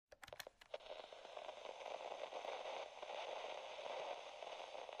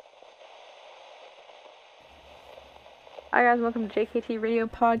Hi guys, welcome to JKT Radio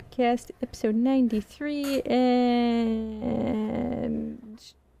Podcast, episode 93, and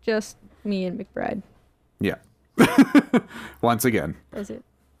just me and McBride. Yeah. Once again. That's it.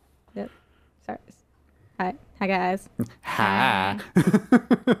 Yep. Sorry. Hi guys. Hi.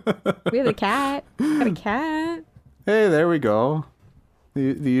 We have a cat. Got a cat. Hey, there we go.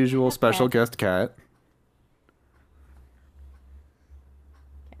 The usual special cat. guest cat.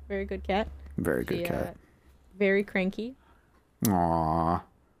 Very good cat. Very She, good cat. Very cranky Aww.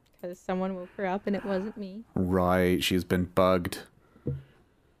 because someone woke her up and it wasn't me. Right, she's been bugged. It's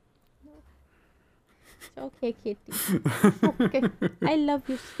okay, kitty. It's okay. I love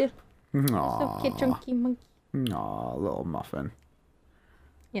you still. It's okay, Aww. chunky monkey. Aww, little muffin.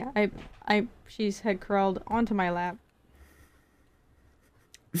 Yeah, she's had crawled onto my lap.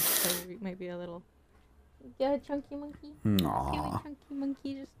 So it might be a little. Yeah, chunky monkey. Aww. Chunky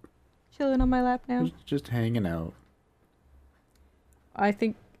monkey just chilling on my lap now. Just hanging out. I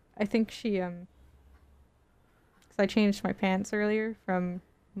think she because I changed my pants earlier from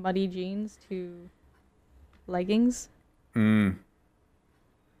muddy jeans to leggings, Mm.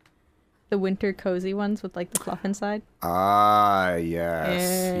 the winter cozy ones with like the fluff inside. Ah,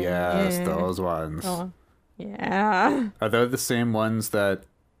 yes. Yes, Yeah. those ones. Oh, yeah, Are they the same ones that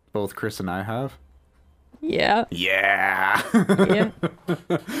both Chris and I have? yeah, Yeah. yeah.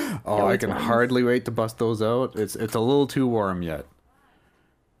 Oh, I Those can ones. hardly wait to bust those out. It's a little too warm yet.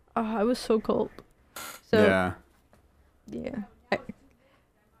 Oh, I was so cold. So Yeah. yeah.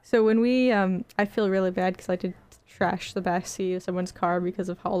 So when we I feel really bad because I did trash the backseat of someone's car because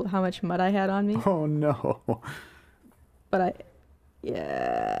of how much mud I had on me. Oh no. But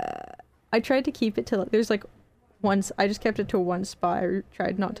I tried to keep it to there's like once I just kept it to one spot. I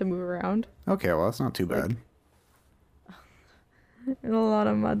tried not to move around. Okay, well that's not too Like- bad. And a lot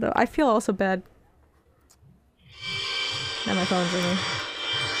of mud though. I feel also bad. Now my phone's ringing.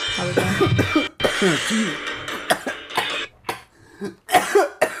 How was that?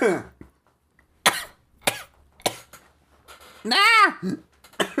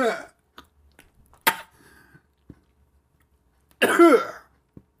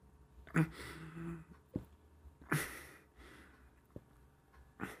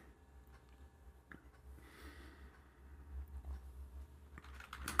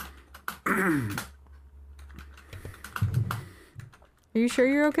 Are you sure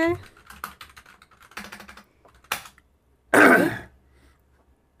you're okay?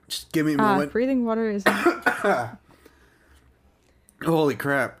 Just give me a moment. Breathing water is. Holy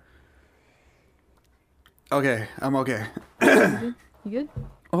crap. Okay, I'm okay. You good?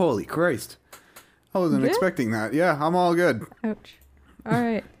 Holy Christ. I wasn't Good? expecting that. Yeah, I'm all good. Ouch. All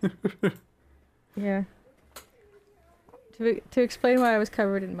right. Yeah. To explain why I was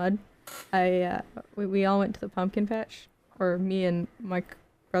covered in mud, we all went to the pumpkin patch, or me and my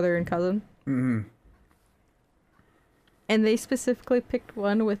brother and cousin, Mm-hmm. and they specifically picked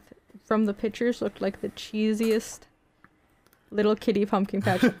one from the pictures looked like the cheesiest little kitty pumpkin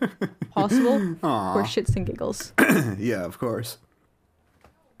patch possible for Aw. shits and giggles. Yeah, of course.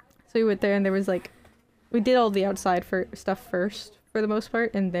 So we went there and there was we did all the outside stuff first for the most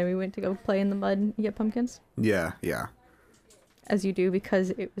part, and then we went to go play in the mud and get pumpkins. Yeah, yeah. As you do, because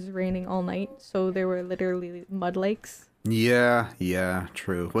it was raining all night, so there were literally mud lakes. Yeah, yeah,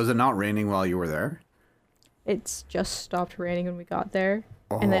 true. Was it not raining while you were there? It's just stopped raining when we got there,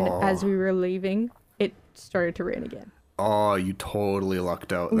 and then as we were leaving, it started to rain again. Oh, you totally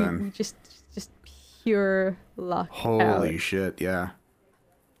lucked out We then. just pure luck. Holy out. shit, yeah.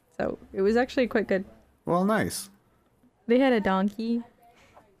 So it was actually quite good. Well, nice. They had a donkey,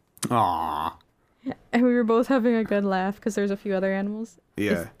 Aw. and we were both having a good laugh because there's a few other animals.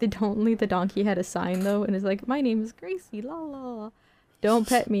 Yeah. The donkey had a sign though, and it's like, "My name is Gracie, la la la. Don't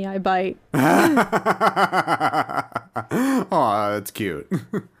pet me, I bite." Aw, that's cute.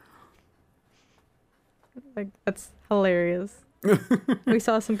 Like, that's hilarious. We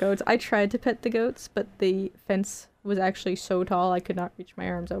saw some goats. I tried to pet the goats, but the fence was actually so tall I could not reach my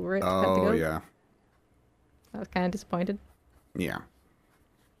arms over it to pet the Oh, goat. yeah. I was kind of disappointed Yeah.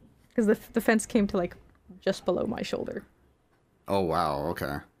 because the fence came to just below my shoulder, Oh, wow,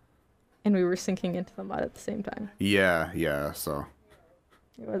 okay. and we were sinking into the mud at the same time. Yeah, yeah, so.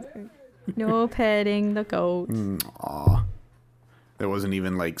 It was no petting the goats. Aw. There wasn't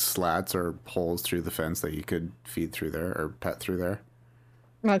even slats or holes through the fence that you could feed through there or pet through there.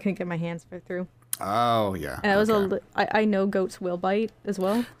 Well, I couldn't get my hands through. Oh, yeah. And it was okay. I know goats will bite as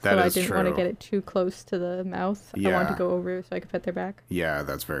well, That so I is didn't want to true. get it too close to the mouth. I wanted to Yeah. go over so I could pet their back. Yeah,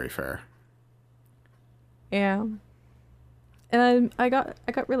 that's very fair. Yeah. And I got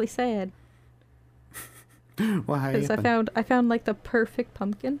really sad Why? Because I found like the perfect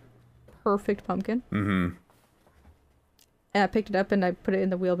pumpkin. Perfect pumpkin. Mm-hmm. And I picked it up and I put it in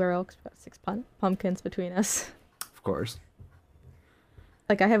the wheelbarrow. 'Cause we got 6 pumpkins between us. Of course.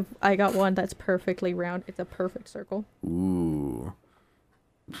 Like I got one that's perfectly round. It's a perfect circle. Ooh.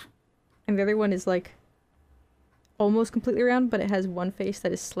 And the other one is like almost completely round, but it has one face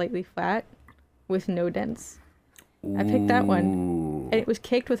that is slightly flat with no dents. I picked that one, and it was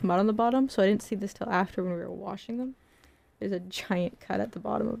caked with mud on the bottom, so I didn't see this till after when we were washing them. There's a giant cut at the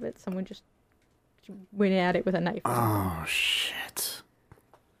bottom of it. Someone just went at it with a knife. Oh, shit.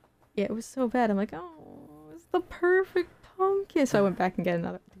 Yeah, it was so bad. I'm like, oh, it's the perfect pumpkin. So I went back and get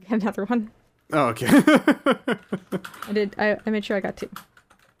another one. Oh, okay. I made sure I got 2.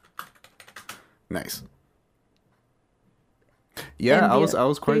 Nice. Yeah, And I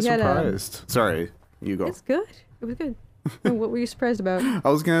was quite they had, surprised. Sorry, you go. It's good. It was good. Oh, what were you surprised about? I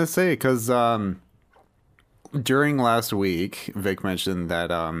was gonna say because during last week, Vic mentioned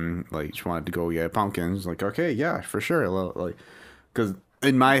that like she wanted to go get pumpkins. Like, okay, yeah, for sure. Like, because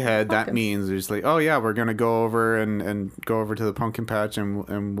in my head that means there's like, oh yeah, we're gonna go over and go over to the pumpkin patch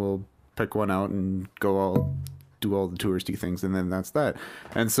and we'll pick one out and do all the touristy things, and then that's that.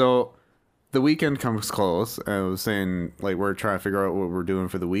 And so the weekend comes close, and I was saying, like, we're trying to figure out what we're doing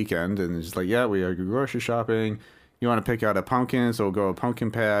for the weekend, and it's like, yeah, we gotta go grocery shopping. You want to pick out a pumpkin, so we'll go to a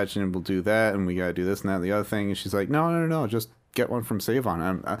pumpkin patch, and we'll do that, and we gotta do this and that and the other thing. And she's like, no, just get one from Save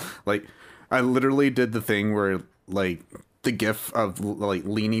On. I literally did the thing where, like, the gif of, like,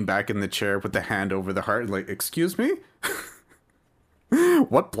 leaning back in the chair with the hand over the heart, like, excuse me?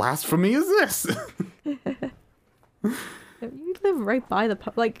 What blasphemy is this? You live right by the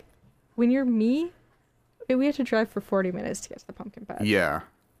like. When you're me, we have to drive for 40 minutes to get to the pumpkin patch. Yeah.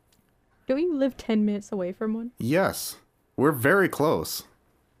 Don't you live 10 minutes away from one? Yes. We're very close.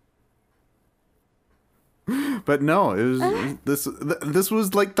 But no, it was this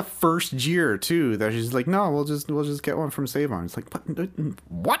was like the first year too that she's like, no, we'll just get one from Save On. It's like,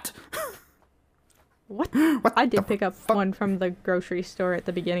 what? What? I did pick up one from the grocery store at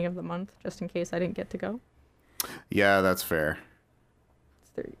the beginning of the month, just in case I didn't get to go. Yeah, that's fair.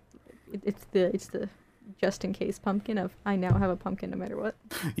 It's the just in case pumpkin of I now have a pumpkin no matter what.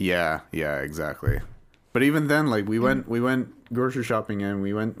 Yeah, exactly. But even then, like we went grocery shopping and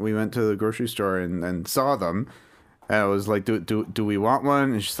we went to the grocery store and saw them. And I was like, do we want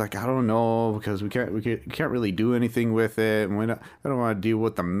one? And she's like, I don't know, because we can't really do anything with it, and I don't want to deal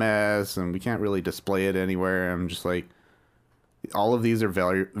with the mess, and we can't really display it anywhere. I'm just like, all of these are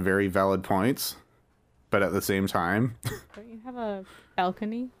very, very valid points, but at the same time, Don't you have a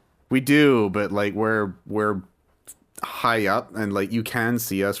balcony? We do, but like we're high up, and like you can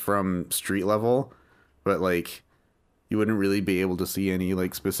see us from street level, but like you wouldn't really be able to see any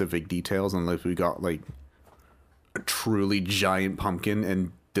like specific details unless we got like a truly giant pumpkin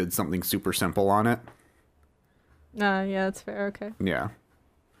and did something super simple on it. Yeah, that's fair. Okay.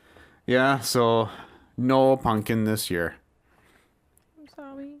 Yeah, so no pumpkin this year. I'm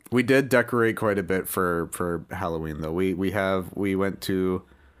sorry. We did decorate quite a bit for Halloween though. We went to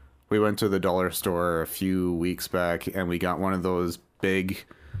the dollar store a few weeks back, and we got one of those big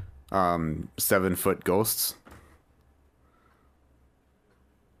 7-foot ghosts.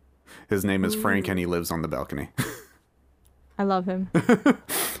 His name is Frank, and he lives on the balcony. I love him.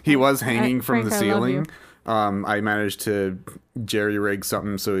 He was hanging from Frank, the I love ceiling. you. I managed to jerry-rig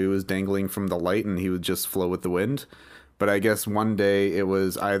something so he was dangling from the light and he would just flow with the wind. But I guess one day it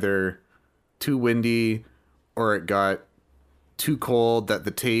was either too windy or it got too cold that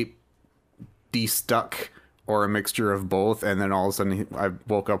the tape de-stuck, or a mixture of both, and then all of a sudden I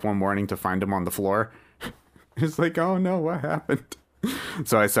woke up one morning to find him on the floor. It's like, oh no, what happened?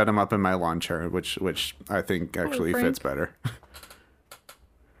 So I set him up in my lawn chair, which I think actually fits better.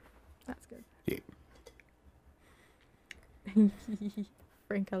 That's good. Yeah.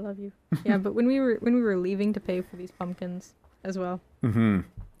 Frank, I love you. Yeah, but when we were leaving to pay for these pumpkins as well. Mm-hmm.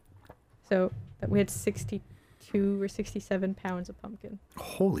 So we had 62 or 67 pounds of pumpkin.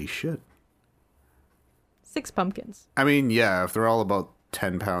 Holy shit. 6 pumpkins. I mean, yeah, if they're all about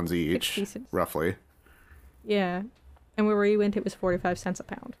 10 pounds each, roughly. Yeah. And where we went, it was 45 cents a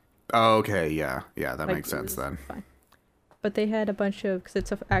pound. Oh, okay, yeah, that makes sense then. Fine. But they had a bunch of, because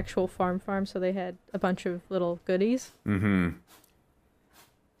it's an actual farm, so they had a bunch of little goodies. Mm-hmm.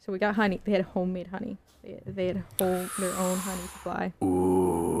 So we got honey. They had homemade honey. They had their own honey supply.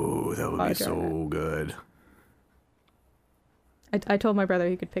 Ooh, that would be so good. I told my brother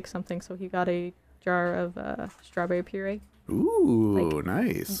he could pick something, so he got a jar of strawberry puree. Ooh,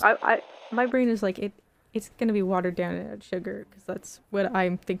 nice. My brain is like, it's going to be watered down in sugar, because that's what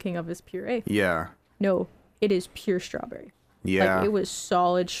I'm thinking of as puree. Yeah. No, it is pure strawberry. Yeah. Like, it was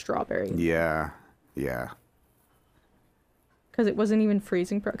solid strawberry. Yeah. Yeah. Because it wasn't even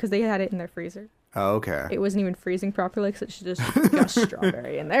freezing, because they had it in their freezer. Oh, okay. It wasn't even freezing properly, because it's just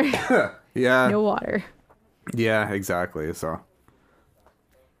strawberry in there. Yeah. No water. Yeah, exactly. So.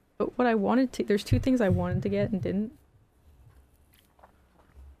 But what I wanted to, there's two things I wanted to get and didn't.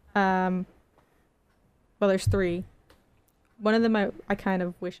 Well, there's three. One of them I kind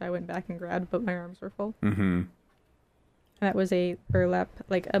of wish I went back and grabbed, but my arms were full. Mm-hmm. And that was a burlap,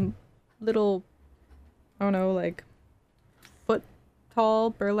 like a little, I don't know, like foot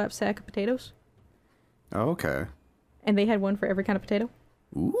tall burlap sack of potatoes. Oh, okay. And they had one for every kind of potato.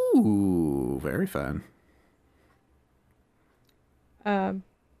 Ooh, very fun. There's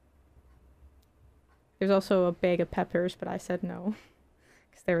also a bag of peppers, but I said no.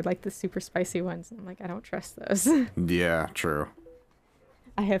 Because they were like the super spicy ones. And I'm like, I don't trust those. Yeah, true.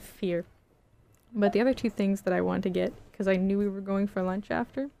 I have fear. But the other two things that I wanted to get, because I knew we were going for lunch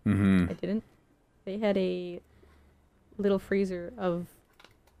after, Mm-hmm. I didn't. They had a little freezer of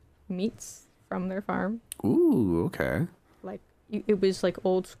meats from their farm. Ooh, okay. Like, it was like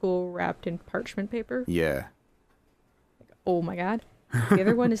old school wrapped in parchment paper. Yeah. Oh my god. The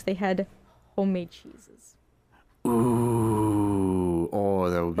other one is they had homemade cheeses. Ooh. Oh,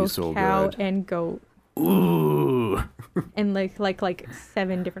 that would be Both so cow good. and goat. Ooh. And like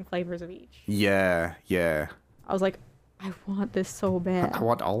 7 different flavors of each. Yeah, yeah. I was like, I want this so I bad.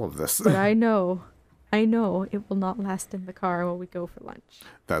 want all of this. But I know it will not last in the car when we go for lunch.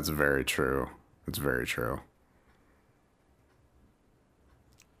 That's very true. It's very true.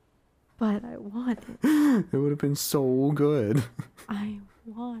 But I want it. It would have been so good. I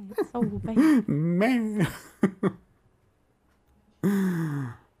want it so bad. Man.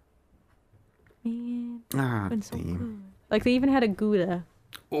 Man, Ah, it's been so damn. good. Like, they even had a Gouda.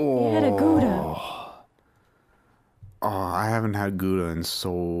 Oh. They had a Gouda. Oh, I haven't had Gouda in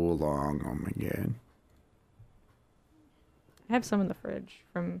so long. Oh my god. I have some in the fridge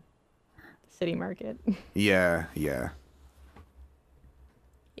from the city market. Yeah, yeah.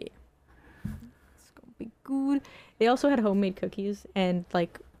 It's gonna be good. They also had homemade cookies and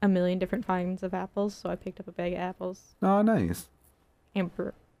like a million different kinds of apples, so I picked up a bag of apples. Oh, nice.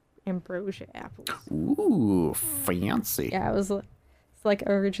 Ambrosia apples. Ooh, fancy. Yeah, it's like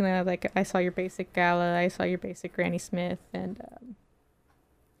originally I saw your basic Gala, I saw your basic Granny Smith, and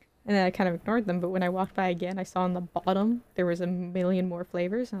then I kind of ignored them. But when I walked by again, I saw on the bottom there was a million more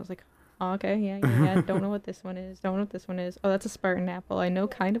flavors, and I was like, oh, okay, yeah. Don't know what this one is. Don't know what this one is. Oh, that's a Spartan apple. I know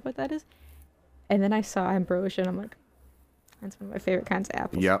kind of what that is. And then I saw ambrosia, and I'm like, that's one of my favorite kinds of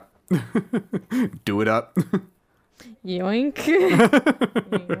apples. Yep. Do it up. Yoink.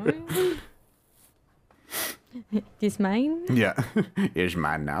 Yoink. This mine? Yeah. It's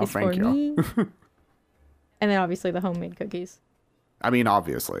mine now. It's Thank for you. me. And then obviously the homemade cookies. I mean,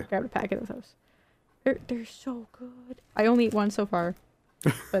 obviously. Grabbed a packet of those. They're so good. I only eat one so far,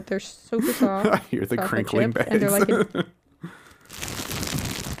 but they're super soft. I hear the chocolate crinkling chip, bags. and they're like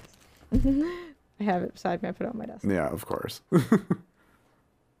I have it beside me. I put it on my desk. Yeah, of course.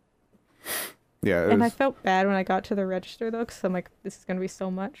 Yeah. And I felt bad when I got to the register though, because I'm like, this is gonna be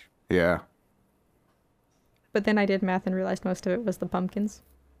so much. Yeah, But then I did math and realized most of it was the pumpkins.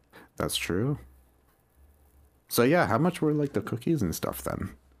 that's true. So yeah, how much were like the cookies and stuff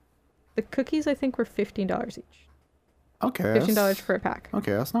then? The cookies I think were $15 each. Okay. $15 for a pack.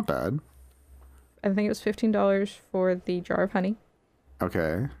 Okay, that's not bad. I think it was $15 for the jar of honey.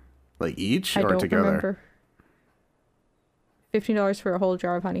 Okay. Like each I or don't together? remember. $15 for a whole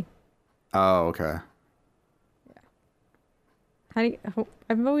jar of honey. Oh, okay. Honey,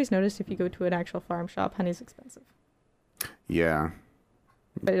 I've always noticed if you go to an actual farm shop, honey's expensive. Yeah.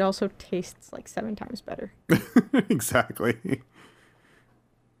 But it also tastes like 7 times better. Exactly.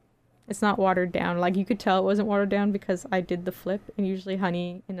 It's not watered down. Like, you could tell it wasn't watered down because I did the flip, and usually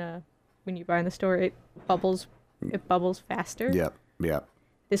honey when you buy in the store, it bubbles faster. Yep. Yep.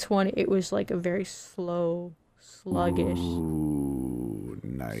 This one, it was like a very slow, sluggish, Ooh,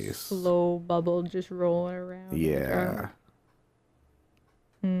 nice. slow bubble just rolling around. Yeah.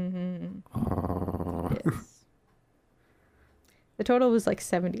 Mm-hmm. Yes. The total was like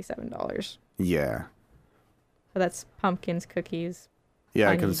 $77. Yeah. So that's pumpkins, cookies. Yeah,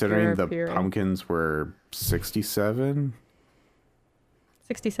 honey, considering the puree. pumpkins were 67.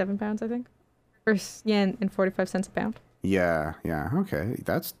 67 pounds, I think. Or, yeah, and 45 cents a pound. Yeah, yeah. Okay.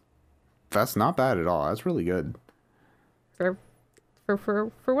 That's not bad at all. That's really good. For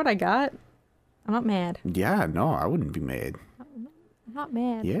what I got, I'm not mad. Yeah, no, I wouldn't be mad. I'm not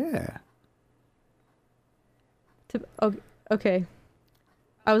mad. Yeah. Okay.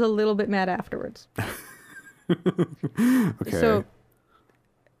 I was a little bit mad afterwards. Okay. So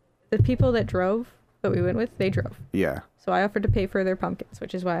the people that we went with, they drove. Yeah. So I offered to pay for their pumpkins,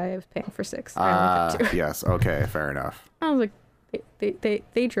 which is why I was paying for 6. I only took 2. Yes. Okay. Fair enough. I was like,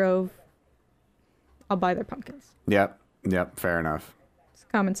 they drove. I'll buy their pumpkins. Yep. Yep. Fair enough. It's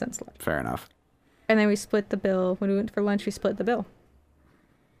common sense logic. Fair enough. And then we split the bill. When we went for lunch, we split the bill.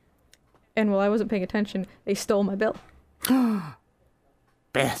 And while I wasn't paying attention, they stole my bill.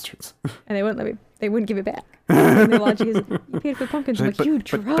 Bastards. And they wouldn't give it back. And the logic is, you paid for pumpkins. I'm like, you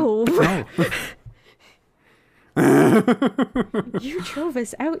drove. You drove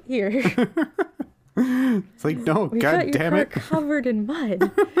us out here. It's like, no, We god got your damn car it. covered in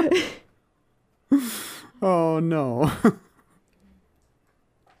mud. Oh no.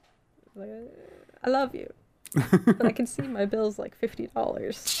 Like, I love you, but I can see my bill's like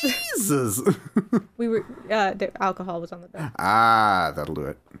 $50. Jesus. We were the alcohol was on the bill. Ah, that'll do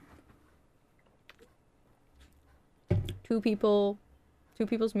it. 2 people's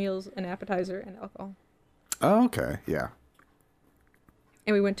meals, an appetizer, and alcohol. Oh, okay. Yeah.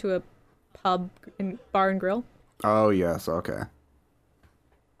 And we went to a pub and bar and grill. Oh, yes. Okay.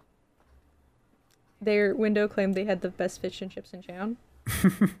 Their window claimed they had the best fish and chips in town.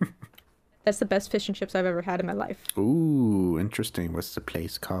 That's the best fish and chips I've ever had in my life. Ooh, interesting. What's the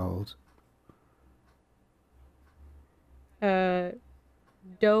place called? Doe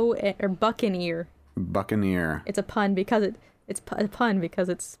or Buccaneer. Buccaneer. It's a pun because it's a pun because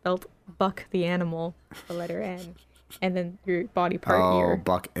it's spelled buck the animal, the letter N, and then your body part ear.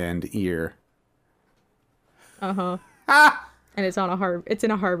 Buck and ear. Uh-huh. Ah! And it's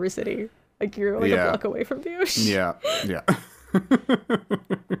in a harbor city. Like you're like a block away from the ocean. Yeah. Yeah.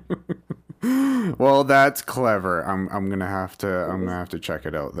 Well, that's clever. I'm gonna have to check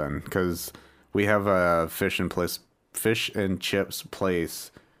it out then, because we have a fish and chips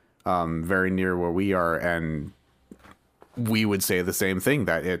place very near where we are, and we would say the same thing,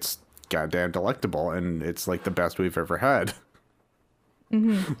 that it's goddamn delectable and it's like the best we've ever had.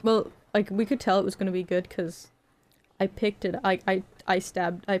 Mm-hmm. Well, like we could tell it was gonna be good because I picked it. I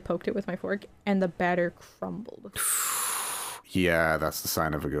poked it with my fork, and the batter crumbled. Yeah, that's the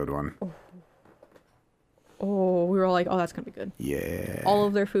sign of a good one. Oh, we were all like, oh, that's gonna be good. Yeah. All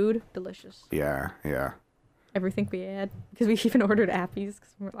of their food, delicious. Yeah, yeah. Everything we had, because we even ordered appies.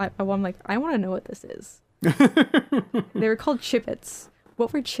 Cause I'm like, I want to know what this is. They were called chippets.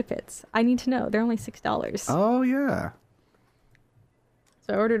 What were chippets? I need to know. They're only $6. Oh yeah.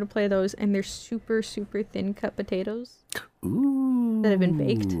 So I ordered a plate of those, and they're super, super thin cut potatoes. Ooh. That have been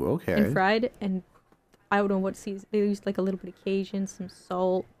baked Okay. and fried, and I don't know what season. They used like a little bit of Cajun, some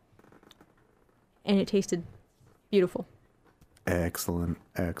salt, and it tasted beautiful. Excellent.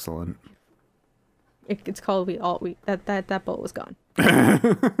 Excellent. It's called that bowl was gone.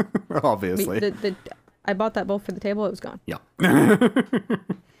 Obviously. I bought that bowl for the table. It was gone. Yeah.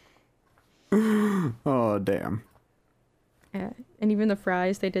 Oh damn. Yeah, and even the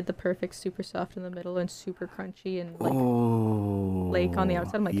fries, they did the perfect, super soft in the middle and super crunchy and like flake on the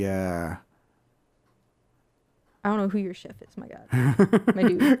outside. I'm like, yeah. I don't know who your chef is. My God, my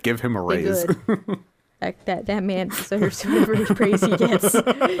dude. Give him a They raise. good. That man deserves whatever praise he gets.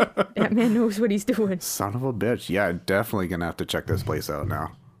 That man knows what he's doing. Son of a bitch. Yeah, definitely gonna have to check this place out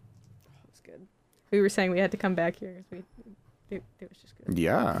now. It's good. We were saying we had to come back here because it was just good.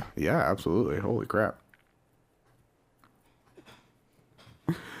 Yeah, yeah, absolutely. Holy crap.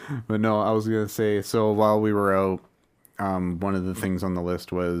 But no, I was gonna say, so while we were out, one of the things on the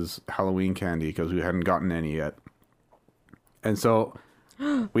list was Halloween candy, because we hadn't gotten any yet. And so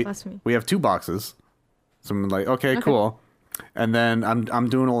we have 2 boxes. So I'm like, okay, cool. And then I'm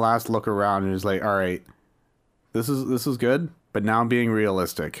doing a last look around, and it's like, all right, this is good, but now I'm being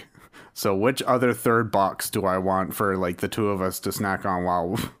realistic. So which other third box do I want for like the 2 of us to snack on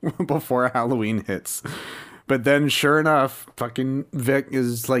while before Halloween hits? But then sure enough, fucking Vic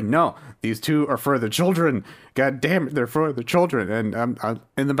is like, no, these 2 are for the children. God damn it, they're for the children. And I'm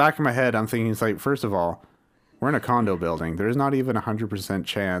in the back of my head, I'm thinking, it's like, first of all, we're in a condo building. There's not even 100%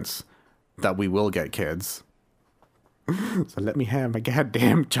 chance that we will get kids. So let me have my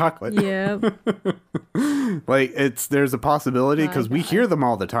goddamn chocolate. Yeah. Like there's a possibility, because we hear them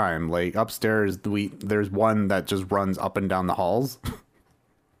all the time. Like upstairs, there's one that just runs up and down the halls.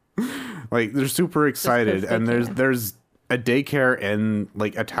 Like they're super excited, and there's a daycare in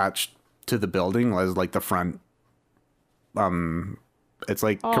like attached to the building as like the front. It's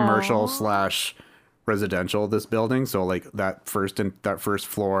like commercial / residential, this building. So like that first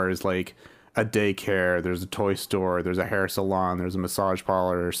floor is like a daycare, there's a toy store, there's a hair salon, there's a massage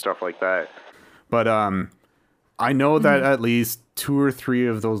parlor, stuff like that. But I know that at least 2 or 3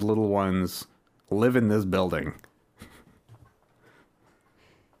 of those little ones live in this building.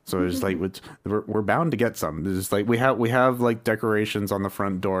 So it's like we're bound to get some. It's just like we have like decorations on the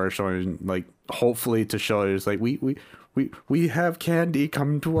front door showing, like, hopefully to show it's like we have candy,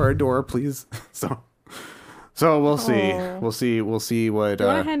 come to our door, please. So we'll see. Oh. We'll see what If you want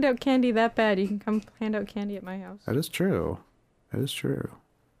to hand out candy that bad, you can come hand out candy at my house. That is true. That is true.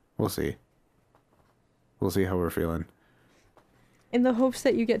 We'll see. We'll see how we're feeling. In the hopes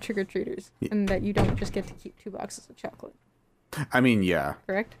that you get trick-or-treaters and that you don't just get to keep 2 boxes of chocolate. I mean, yeah.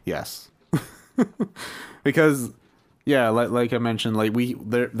 Correct? Yes. Because, yeah, like I mentioned, like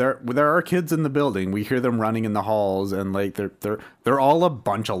there are kids in the building. We hear them running in the halls, and like they're all a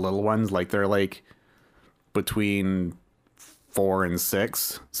bunch of little ones. Like they're like between 4 and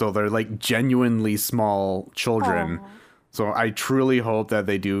 6, so they're like genuinely small children. Aww. So I truly hope that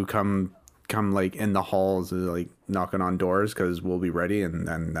they do come like in the halls, like knocking on doors, because we'll be ready,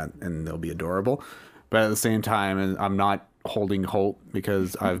 and they'll be adorable. But at the same time, I'm not holding hope,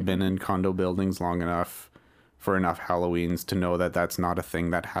 because I've been in condo buildings long enough for enough Halloweens to know that that's not a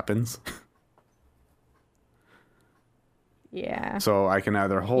thing that happens. Yeah. So I can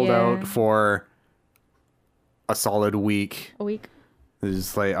either hold out for a solid week. A week.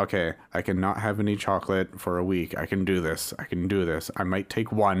 It's like, okay, I cannot have any chocolate for a week. I can do this. I can do this. I might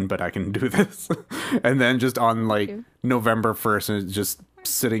take one, but I can do this. And then just on like November 1st, and it's just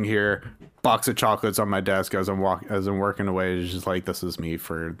sitting here, box of chocolates on my desk as I'm working away. It's just like, this is me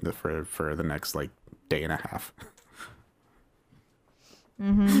for the next like day and a half.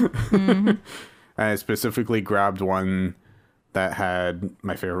 Mm-hmm. Mm-hmm. And I specifically grabbed one that had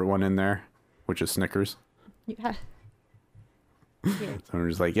my favorite one in there, which is Snickers. Yeah. So I'm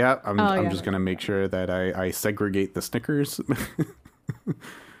just like, yeah, I'm just gonna make sure that I segregate the Snickers.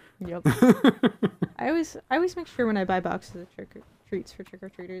 Yep. I always make sure when I buy boxes of treats for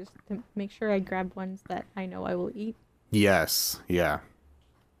trick-or-treaters to make sure I grab ones that I know I will eat. Yes. Yeah.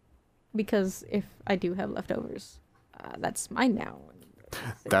 Because if I do have leftovers, that's mine now.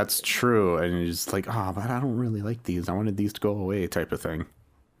 That's true. And you're just like, oh, but I don't really like these. I wanted these to go away, type of thing.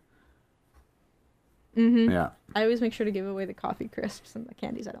 Mm-hmm. Yeah. I always make sure to give away the coffee crisps and the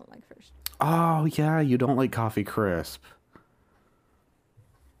candies I don't like first. Oh yeah, you don't like Coffee Crisp.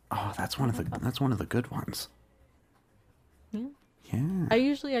 Oh, that's one of the good ones. Yeah. Yeah. I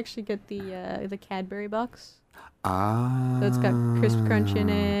usually actually get the Cadbury box. Ah. So it's got Crisp Crunch in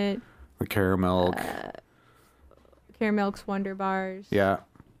it. The caramel. Caramel's Wonder Bars. Yeah.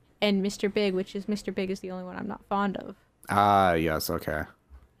 And Mr. Big, which is Mr. Big is the only one I'm not fond of. Ah, yes, okay.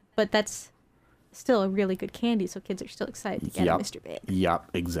 But that's still a really good candy, so kids are still excited to get a Mr. Big.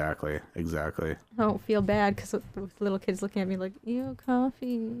 Yep, exactly. I don't feel bad because with little kids looking at me like, ew,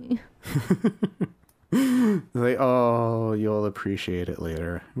 coffee. Like, oh, you'll appreciate it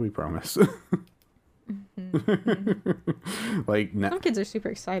later. We promise. Like, some kids are super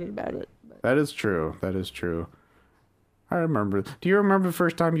excited about it. But... That is true. I remember. Do you remember the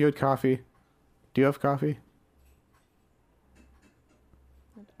first time you had coffee? Do you have coffee?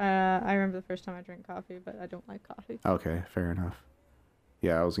 I remember the first time I drank coffee, but I don't like coffee. Okay, fair enough.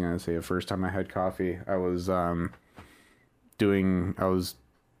 Yeah, I was gonna say the first time I had coffee, I was doing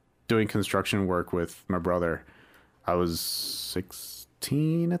construction work with my brother. I was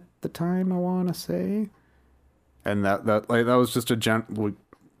 16 at the time, I want to say, and that was just a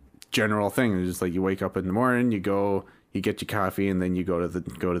general thing. It's just like you wake up in the morning, you get your coffee, and then you go to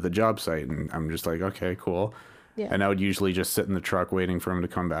the job site, and I'm just like, okay, cool. Yeah. And I would usually just sit in the truck waiting for him to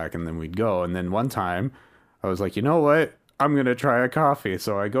come back, and then we'd go. And then one time, I was like, you know what? I'm gonna try a coffee.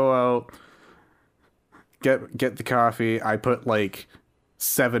 So I go out, get the coffee. I put like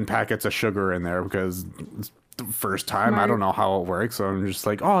 7 packets of sugar in there because it's the first time. I don't know how it works. So I'm just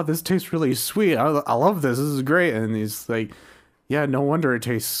like, oh, this tastes really sweet. I love this. This is great. And he's like, yeah, no wonder it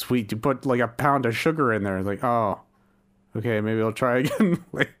tastes sweet. You put like a pound of sugar in there. It's like, oh. Okay, maybe I'll try again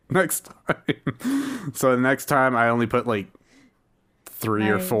like next time. So the next time I only put like 3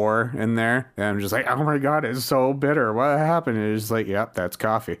 or 4 in there, and I'm just like, oh my god, it's so bitter. What happened? And it's just like, yep, that's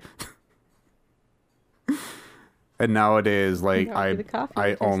coffee. And nowadays, like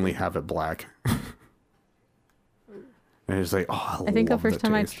I only have it black. And it's like, oh, I think the first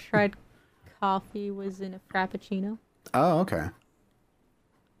time I tried coffee was in a Frappuccino. Oh, okay.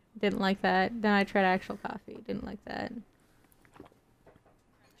 Didn't like that. Then I tried actual coffee. Didn't like that.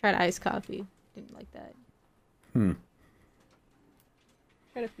 Tried iced coffee. Didn't like that. Tried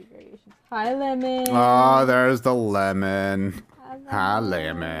a few variations. Hi, lemon. Oh, there's the lemon. Hi,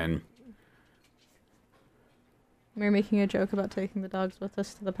 lemon. We were making a joke about taking the dogs with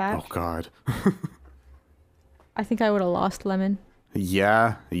us to the patch. Oh, God. I think I would have lost Lemon.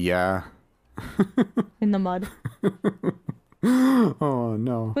 Yeah. in the mud. Oh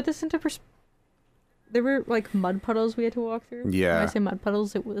no. Put this into there were like mud puddles we had to walk through. Yeah. When I say mud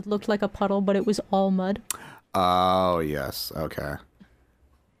puddles, it looked like a puddle, but it was all mud. Oh yes. Okay.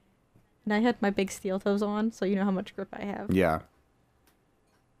 And I had my big steel toes on, so you know how much grip I have. Yeah.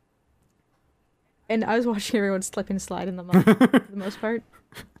 And I was watching everyone slip and slide in the mud for the most part.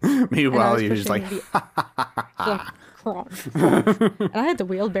 Meanwhile, you're just like, like crunch. And I had the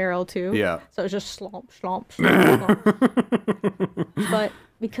wheelbarrow too. yeah. So it was just slomp, slomp, slomp, slomp. But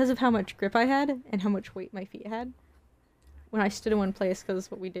because of how much grip I had and how much weight my feet had, when I stood in one place, because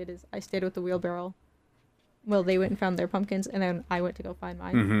what we did is I stayed with the wheelbarrow. Well, they went and found their pumpkins, and then I went to go find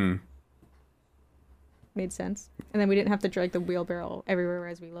mine. Mm-hmm. Made sense. And then we didn't have to drag the wheelbarrow everywhere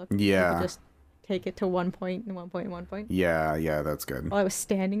as we looked. We Yeah. could just take it to one point and one point and one point. Yeah. Yeah. That's good. While I was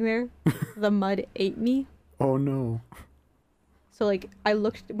standing there, the mud ate me. Oh no. So like I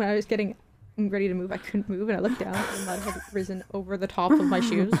looked when I was getting ready to move, I couldn't move, and I looked down, and the mud had risen over the top of my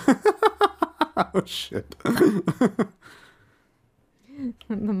shoes. Oh shit.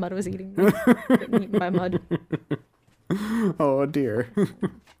 And the mud was eating me. Getting eaten by mud. Oh dear.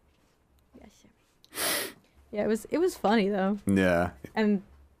 Yes. Yeah, it was funny though. Yeah. And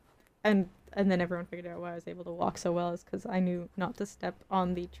then everyone figured out why I was able to walk so well is because I knew not to step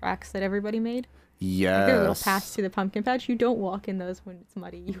on the tracks that everybody made. Yes. Like, there are little paths to the pumpkin patch. You don't walk in those when it's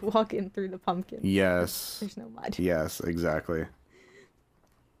muddy. You walk in through the pumpkin. Yes. There's no mud. Yes, exactly.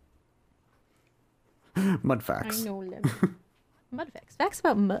 Mud I facts. know. Mud facts. Facts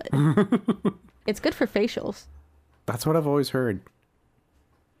about mud. It's good for facials. That's what I've always heard.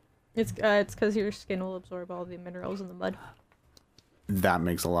 It's because your skin will absorb all the minerals in the mud. That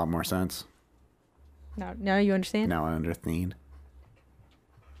makes a lot more sense. Now you understand? Now I understand.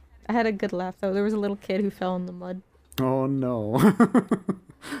 I had a good laugh though. There was a little kid who fell in the mud. Oh no.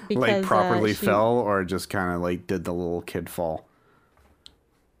 Because, like properly she fell or just kind of like did the little kid fall?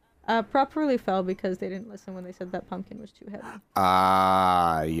 properly fell because they didn't listen when they said that pumpkin was too heavy.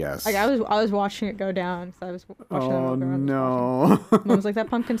 Ah, yes. Like I was watching it go down because I was watching them Oh walk around. no. Mom was like, "That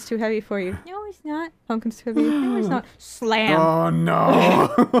pumpkin's too heavy for you." No, it's not. Pumpkin's too heavy. No, it's not. Slam. Oh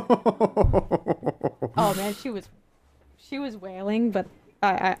no. Oh man, she was wailing, but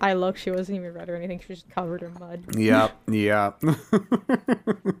I looked. She wasn't even red or anything. She was just covered in mud. Yep, yep.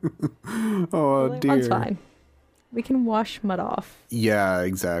 Oh Like, dear. that's fine. We can wash mud off. Yeah,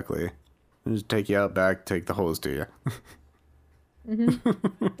 exactly. Just take you out back, take the hose to you.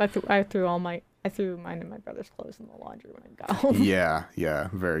 I threw mine and my brother's clothes in the laundry when I got home. Yeah, yeah,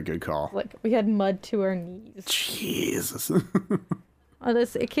 very good call. Like we had mud to our knees. Jesus. Oh,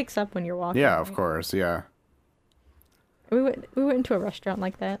 it kicks up when you're walking. Yeah, of right? course, yeah. We went into a restaurant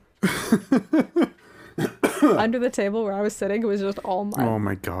like that. Under the table where I was sitting, it was just all mud. Oh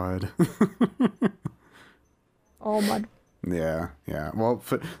my god. All mud. Yeah, yeah. Well,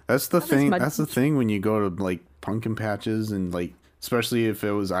 that's the That was thing. mud. That's the thing when you go to like pumpkin patches and like, especially if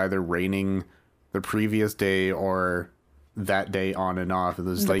it was either raining the previous day or that day on and off. It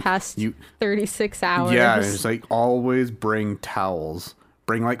was The like past 36 hours. Yeah, it's like always bring towels.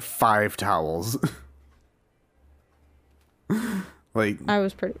 Bring like 5 towels. Like I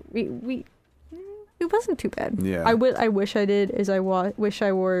was pretty. We. It wasn't too bad. Yeah. I wish I did. Is I wish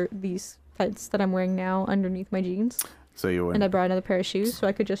I wore these tights that I'm wearing now underneath my jeans, so you and I would. brought another pair of shoes so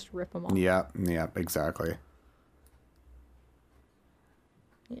I could just rip them off. Yeah, yeah, exactly.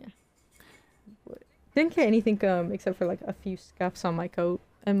 Yeah. Didn't get anything except for like a few scuffs on my coat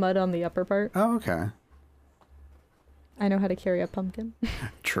and mud on the upper part. Oh, okay. I know how to carry a pumpkin.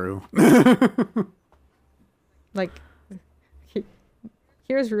 True. Like,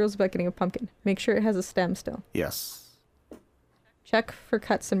 here's rules about getting a pumpkin. Make sure it has a stem still. Yes. Check for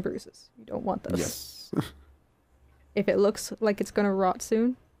cuts and bruises. You don't want those. Yes. If it looks like it's gonna rot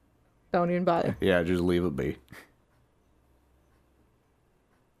soon, don't even bother. Yeah, just leave it be.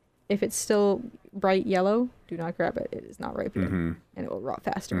 If it's still bright yellow, do not grab it. It is not ripe yet, Mm-hmm. and it will rot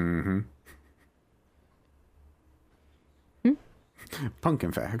faster. Mm-hmm.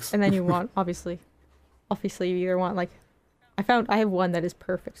 Pumpkin facts. And then you want, obviously you either want like, I have one that is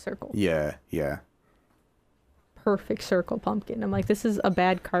perfect circle. Yeah, yeah. Perfect circle pumpkin. I'm like, this is a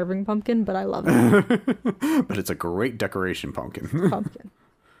bad carving pumpkin, but I love it. But it's a great decoration pumpkin. Pumpkin.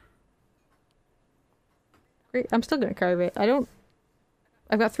 Great. I'm still gonna carve it.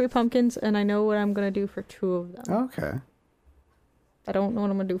 I've got 3 pumpkins, and I know what I'm gonna do for 2 of them. Okay. I don't know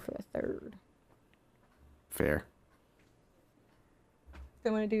what I'm gonna do for the 3rd. Fair.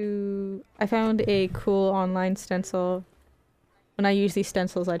 I found a cool online stencil. When I use these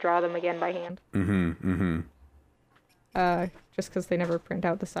stencils, I draw them again by hand. Mm-hmm. Mm-hmm. just because they never print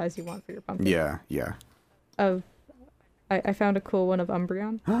out the size you want for your pumpkin. Yeah, yeah. Of, I found a cool one of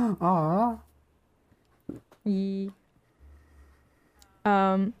Umbreon. Aww.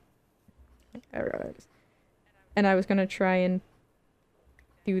 And I was gonna try and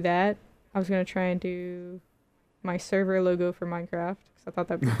do that. I was gonna try and do my server logo for Minecraft because I thought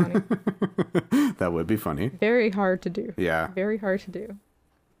that'd be funny. That would be funny. Very hard to do. Yeah. Very hard to do.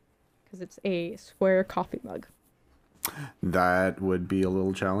 Because it's a square coffee mug. That would be a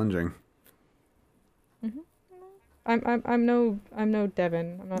little challenging. I'm no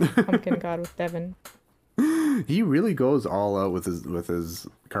Devin. I'm not a pumpkin god with Devin. He really goes all out with his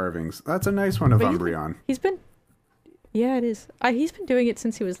carvings. That's a nice one of But Umbreon. Yeah, it is. He's been doing it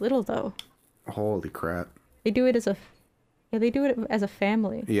since he was little though. Holy crap. They do it as a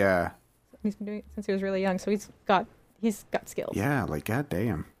family. Yeah. He's been doing it since he was really young, so he's got skills. Yeah, like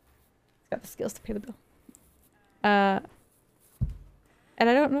goddamn. He's got the skills to pay the bill. And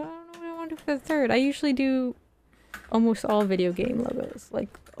I don't know what I want to do for the third. I usually do almost all video game logos. Like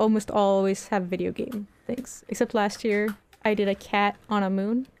almost always have video game things. Except last year I did a cat on a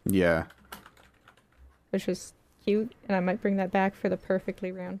moon, Yeah. which was cute, and I might bring that back for the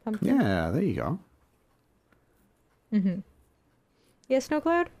perfectly round pumpkin. Yeah, there you go. Yeah,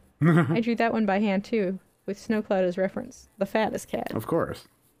 Snowcloud. I drew that one by hand too, with Snowcloud as reference. The fattest cat, Of course.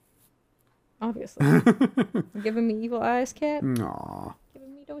 obviously. Giving me evil eyes, cat. Aw.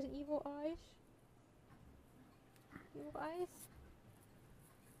 Giving me those evil eyes. Evil eyes.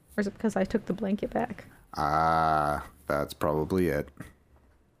 Or is it because I took the blanket back? Ah, that's probably it.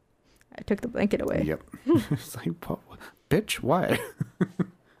 I took the blanket away. Yep. It's like, bitch, why?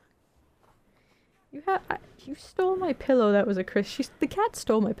 You stole my pillow. That was a the cat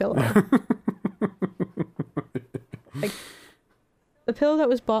stole my pillow. Like the pillow that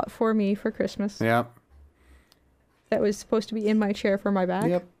was bought for me for Christmas. Yep. That was supposed to be in my chair for my back.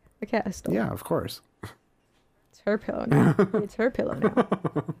 Yep. The cat has stolen. Yeah, of course. It's her pillow now. It's her pillow now.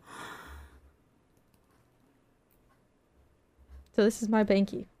 So this is my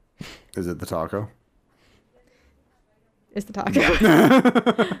banky. Is it the taco? It's the taco.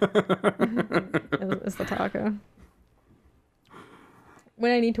 It's the taco.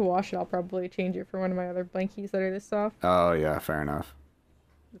 When I need to wash it, I'll probably change it for one of my other blankies that are this soft. Oh, yeah, fair enough.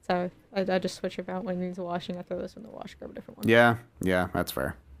 That's how I just switch it out when it needs washing. I throw this in the wash, grab a different one. Yeah, that's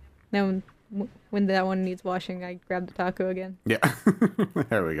fair. Then when that one needs washing, I grab the taco again. Yeah.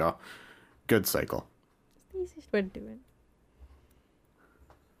 There we go. Good cycle. It's the easiest way to do it.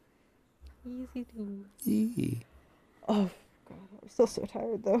 Easy to. Yee. Oh, God. I'm still so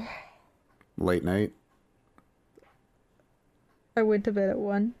tired, though. Late night. I went to bed at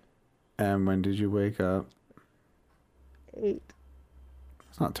 1. And when did you wake up? 8.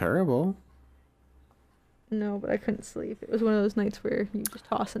 It's not terrible. No, but I couldn't sleep. It was one of those nights where you just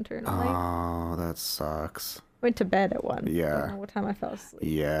toss and turn all night. Oh, that sucks. Went to bed at 1. Yeah. I don't know what time I fell asleep.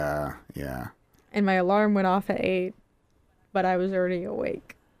 Yeah. And my alarm went off at 8, but I was already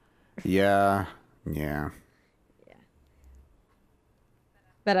awake. Yeah.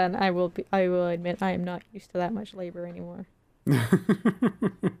 But I will admit I am not used to that much labor anymore.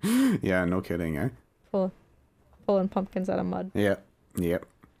 Yeah, no kidding, eh? Pulling pumpkins out of mud. Yep.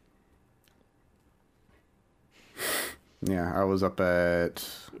 Yeah, I was up at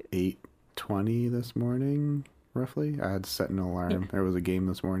 8:20 this morning, roughly. I had set an alarm. Yeah. There was a game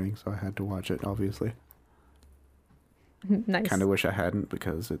this morning, so I had to watch it, obviously. Nice. Kind of wish I hadn't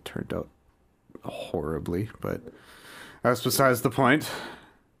because it turned out horribly, but that's besides the point.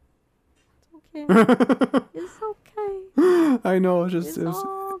 It's okay. It's okay. I know, It's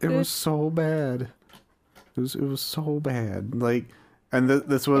all it good. was so bad. It was so bad. Like, and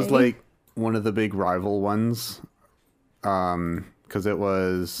this was Okay. like one of the big rival ones, because it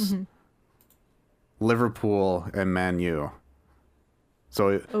was Liverpool and Man U.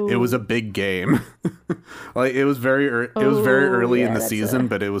 So it was a big game. Like it was very early in the season,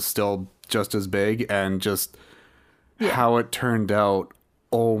 but it was still just as big, and just how it turned out.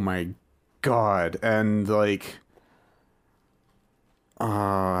 Oh my God. And like,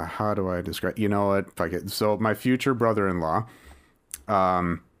 how do I describe? You know what? Fuck it. So my future brother-in-law,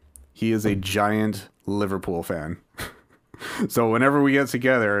 he is a giant Liverpool fan. So whenever we get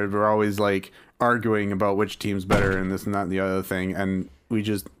together, we're always like arguing about which team's better and this and that and the other thing. And we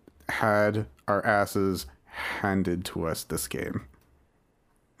just had our asses handed to us this game.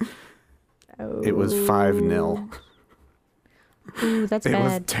 It was 5-0. Ooh, that's It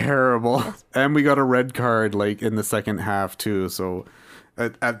was bad. terrible. And we got a red card like in the second half too. So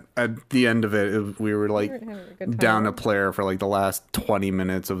at the end of it, we were like We were having a good time. down a player for like the last 20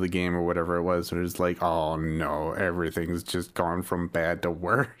 minutes of the game or whatever it was. It was like, oh no, everything's just gone from bad to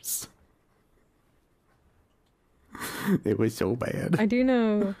worse. It was so bad. I do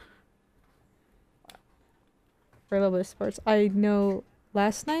know, for a little bit of sports, I know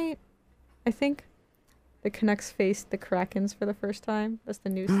last night, I think, the Canucks faced the Krakens for the first time. That's the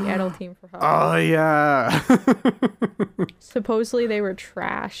new Seattle team for hockey. Oh yeah. Supposedly they were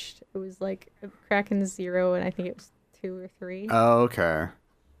trashed. It was like Kraken 0, and I think it was 2 or 3 Oh, okay.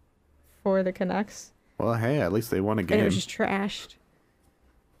 for the Canucks. Well, hey, at least they won a And it game. was just trashed.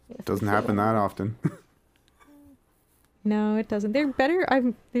 Yeah, Doesn't so- happen that often. No, it doesn't. They're better.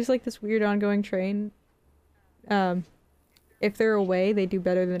 There's like this weird ongoing train. If they're away, they do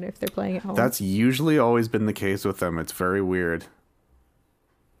better than if they're playing at home. That's usually always been the case with them. It's very weird.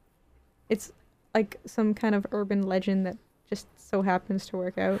 It's like some kind of urban legend that just so happens to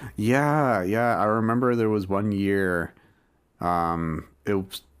work out. Yeah, yeah. I remember there was one year, it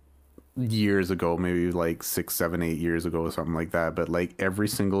was years ago, maybe like 6, 7, 8 years ago or something like that. But like every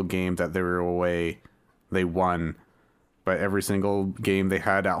single game that they were away, they won. But every single game they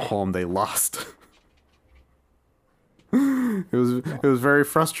had at home, they lost. It was very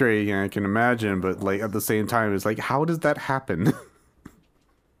frustrating, I can imagine. But like at the same time, it's like, how does that happen?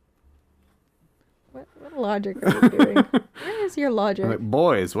 What logic are you doing? Where is your logic? Like,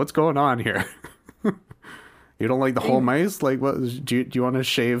 boys, what's going on here? You don't like the home ice? Like, what? Do you want to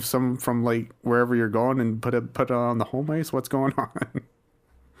shave some from like wherever you're going and put it on the home ice? What's going on?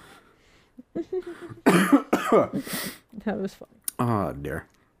 That was fun. Oh dear.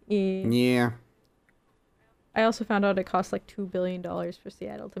 Yeah. Yeah. I also found out it cost like $2 billion for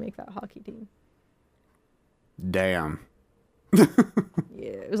Seattle to make that hockey team. Damn. Yeah,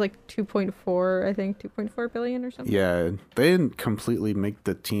 it was like 2.4, I think, 2.4 billion or something. Yeah, they didn't completely make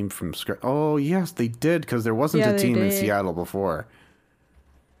the team from scratch. Oh yes, they did, because there wasn't Yeah, a they team in did. Seattle before.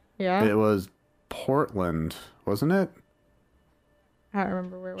 Yeah, It was Portland, wasn't it? I don't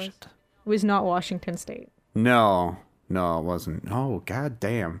remember where it was. It was not Washington State. No, it wasn't. Oh god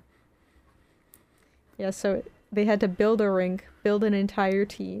damn. Yeah, so they had to build a rink, build an entire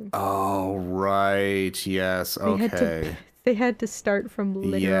team. Oh right, yes, okay. They had to start from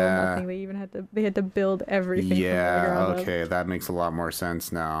literal Yeah. nothing. They had to build everything from the Yeah, ground up. okay, that makes a lot more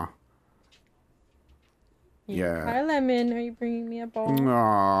sense now. Yeah. Hi, Lemon. Are you bringing me a ball?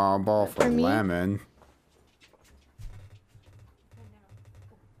 Aw, ball for For me? Lemon.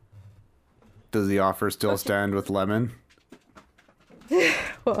 Does the offer still stand with Lemon?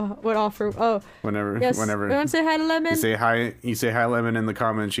 What offer? Oh, Whenever yes. You want to say hi to Lemon? you say hi Lemon in the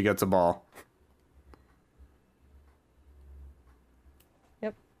comments, she gets a ball.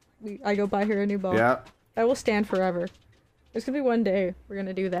 Yep. I go buy her a new ball. Yeah. That will stand forever. There's gonna be one day we're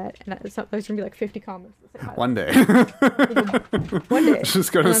gonna do that, and there's gonna be like 50 comments. that say hi. One day. One day.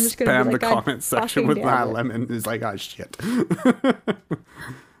 Just gonna And I'm just gonna be spam like, the "God comment section fucking with damn hi it." Lemon. It's like, oh shit.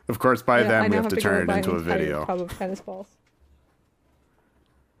 Of course, by Yeah, I then we now have to go turn it buy into an a entire video. tub of tennis balls.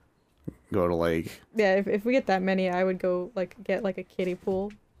 Go to like Yeah, if we get that many, I would go like get like a kiddie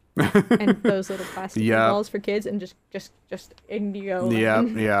pool and those little plastic Yeah. balls for kids, and just indigo. yeah,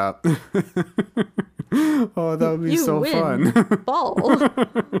 lemon. yeah. Oh, that would be You so win. fun. Ball.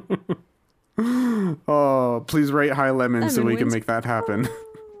 Oh, please rate High Lemon so Lemon we can wins. make that happen.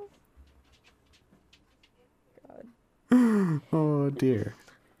 God, Oh dear.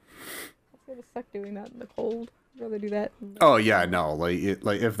 it's gonna suck doing that in the cold. I'd rather do that. Oh yeah, no, like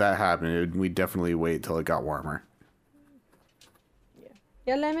if that happened, we'd definitely wait till it got warmer.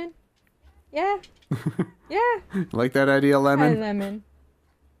 Yeah, Lemon. Yeah. Yeah. Like that idea, Hi, Lemon? Lemon.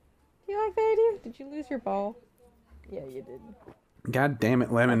 Do you like that idea? Did you lose your ball? Yeah, you did. God damn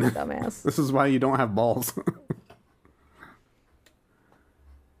it, Lemon. Dumbass. This is why you don't have balls.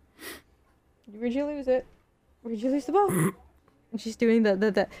 Where'd you lose it? Where'd you lose the ball? And she's doing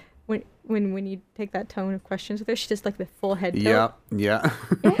the when you take that tone of questions with her, she does like the full head tilt. Yeah.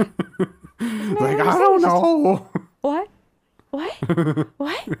 Yeah. Like, I don't know. What? What?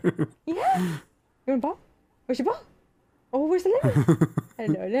 What? Yeah. You want a ball? Where's your ball? Oh, where's the lemon?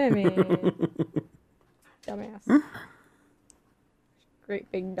 Hello, lemon. Dumbass.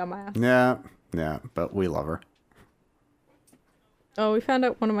 Great big dumbass. Yeah, but we love her. Oh, we found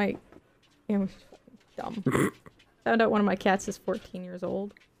out one of my... Yeah, we're fucking dumb. Found out one of my cats is 14 years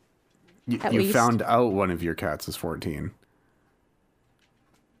old. At You least. found out one of your cats is 14.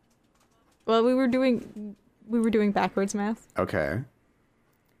 Well, we were doing backwards math. Okay.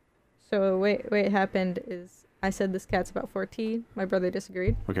 So the way it happened is I said this cat's about 14. My brother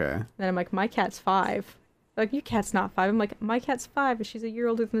disagreed. Okay. Then I'm like, my cat's 5. Like, your cat's not 5. I'm like, my cat's 5, and she's a year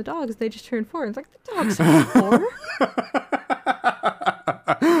older than the dogs. They just turned 4. And it's like, the dog's not 4.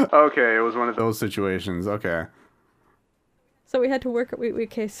 Okay, it was one of those situations. Okay. So we had to work. We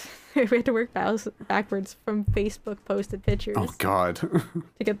had to work backwards from Facebook posted pictures Oh God. to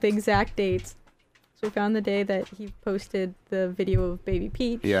get the exact dates. So we found the day that he posted the video of baby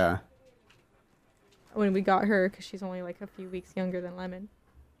Peach. Yeah. When we got her, because she's only like a few weeks younger than Lemon.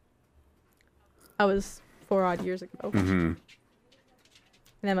 That was 4 odd years ago. Mm-hmm.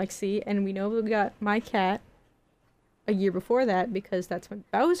 And I'm like, see, and we know we got my cat a year before that because that's when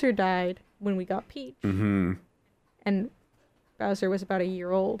Bowser died when we got Peach. Mm-hmm. And Bowser was about a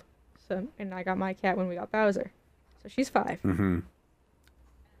year old. So, and I got my cat when we got Bowser. So she's 5. Mm-hmm.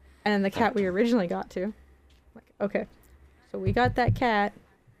 And then the cat we originally got to. Like, okay. So we got that cat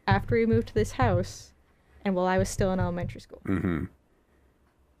after we moved to this house and while I was still in elementary school. Mm-hmm.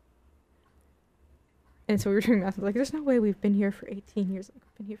 And so we were doing math. Like, there's no way we've been here for 18 years. Like,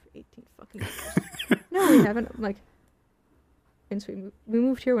 we've been here for 18 fucking years. No, we haven't. I'm like, since we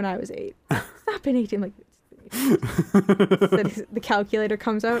moved here when I was 8. It's not been 18. Like, it's been 18 years. So the calculator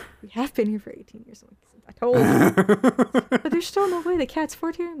comes out. We have been here for 18 years. I'm like, I told you. But there's still no way the cat's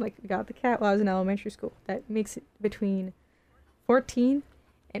 14. I'm like, we got the cat while I was in elementary school. That makes it between 14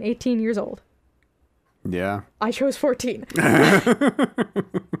 and 18 years old. Yeah. I chose 14.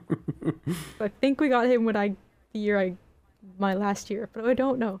 So I think we got him my last year, but I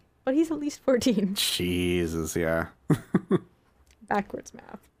don't know. But he's at least 14. Jesus, yeah. Backwards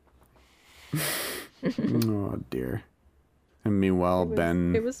math. Oh dear. And meanwhile,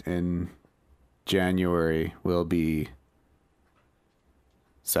 Ben it was- in January will be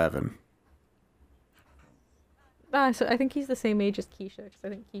 7. So I think he's the same age as Keisha, because I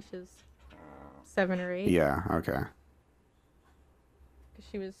think Keisha's 7 or 8. Yeah, okay. Because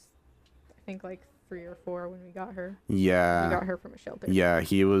she was, I think, like 3 or 4 when we got her. Yeah. We got her from a shelter. Yeah,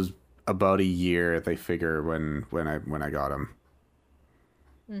 he was about a year, they figure, when I got him.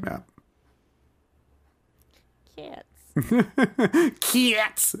 Mm-hmm. Yeah. Cats.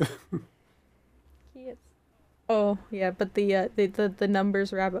 Cats. Cats. Oh yeah, but the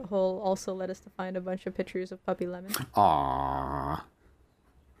numbers rabbit hole also led us to find a bunch of pictures of Puppy Lemon. Aww.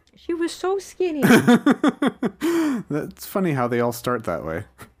 She was so skinny. That's funny how they all start that way.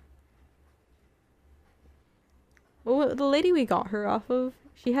 Well, the lady we got her off of,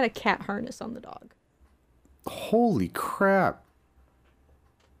 she had a cat harness on the dog. Holy crap.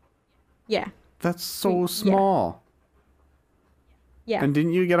 Yeah. That's so small. Yeah. And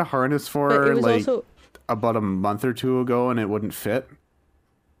didn't you get a harness for But it her was like also, about a month or 2 ago and it wouldn't fit?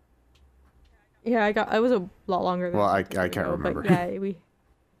 yeah, I was a lot longer than Well, a I month or so can't ago, remember.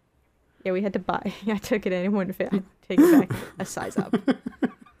 But we had to buy. I took it in, it wouldn't fit. I take it back a size up.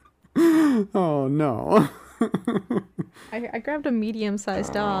 Oh no. I grabbed a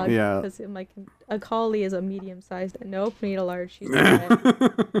medium-sized dog. Yeah. Because I'm like, a collie is a medium-sized. Nope, need a large. She's not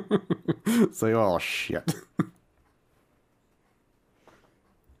it. It's like, oh shit.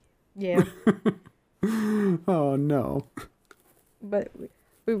 Yeah. Oh no. But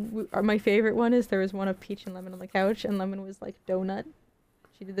my favorite one is there was one of Peach and Lemon on the couch, and Lemon was like donut.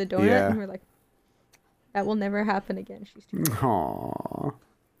 She did the donut, Yeah. and we're like, that will never happen again. She's too. Aww.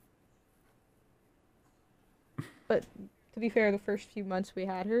 But to be fair, the first few months we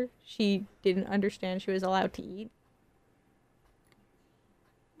had her, she didn't understand she was allowed to eat.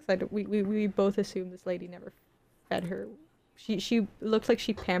 Cause we both assumed this lady never fed her. She looked like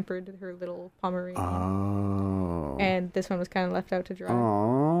she pampered her little Pomeranian. Oh. And this one was kind of left out to dry.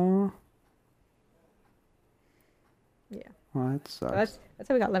 Aww. Yeah. Well, that So sucks. that's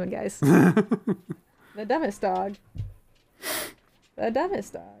how we got Lemon, guys. The dumbest dog. The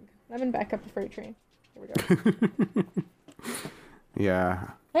dumbest dog. Lemon, back up the freight train. Here we go. Yeah.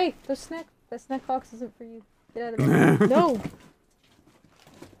 Hey, that snack box isn't for you. Get out of there. No.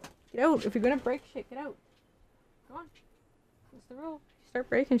 Get out. If you're gonna break shit, get out. Come on. That's the rule. You start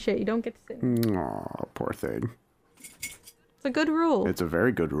breaking shit, you don't get to sit in. Aw, poor thing. It's a good rule. It's a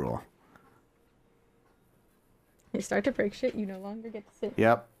very good rule. You start to break shit, you no longer get to sit.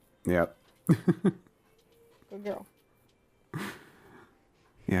 Yep. Yep. Good girl.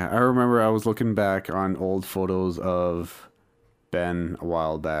 Yeah, I remember I was looking back on old photos of Ben a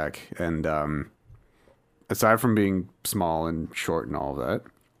while back, and aside from being small and short and all of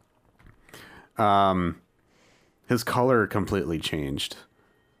that, his color completely changed.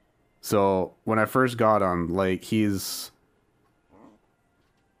 So when I first got him, like he's,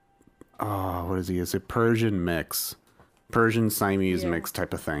 what is he? It's a Persian mix, Persian Siamese mix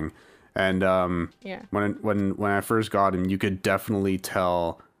type of thing. And Yeah. when I first got him, you could definitely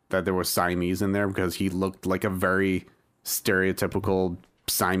tell that there was Siamese in there because he looked like a very stereotypical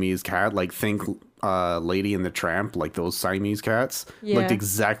Siamese cat. Like think Lady and the Tramp, like those Siamese cats. Yeah. Looked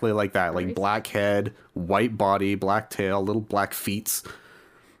exactly like that. Like Right. black head, white body, black tail, little black feet.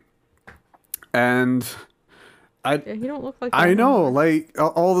 And Yeah, he don't look like that I know, anymore. like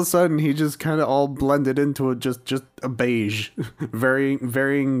all of a sudden he just kind of all blended into a just a beige,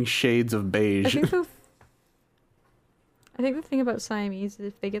 varying shades of I beige. think the thing about Siamese is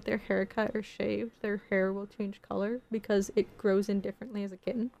if they get their hair cut or shaved, their hair will change color because it grows in differently as a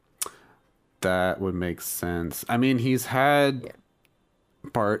kitten. That would make sense. I mean, he's had Yeah.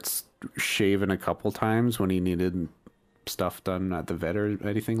 parts shaven a couple times when he needed stuff done at the vet or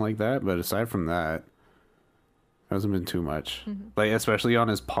anything like that, but aside from that, hasn't been too much. Like especially on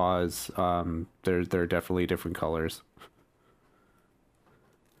his paws, they're definitely different colors.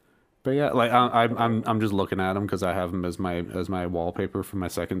 But yeah, like I'm just looking at him because I have him as my wallpaper for my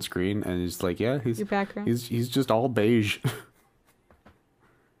second screen, and he's like, yeah, Your background. he's just all beige.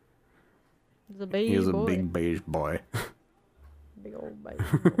 He's a baby He's a boy. big beige boy. Big old baby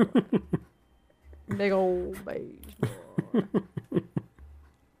boy. Big old baby boy.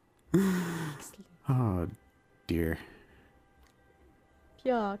 Oh dear.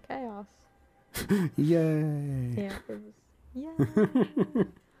 Pure chaos. Yay. Yeah, it was. Yeah.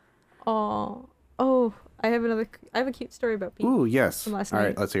 Oh, I have a cute story about Pete. Ooh, yes. From All last right,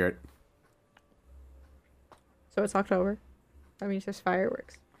 night. let's hear it. So it's October. That means there's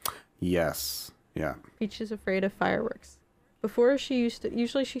fireworks. Yes. Yeah. Peach is afraid of fireworks. Before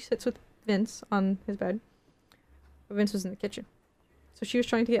usually she sits with Vince on his bed. But Vince was in the kitchen. So she was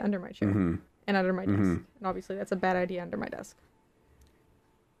trying to get under my chair Mm-hmm. and under my desk. Mhm. And obviously that's a bad idea under my desk.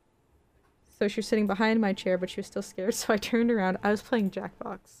 So she was sitting behind my chair, but she was still scared. So I turned around. I was playing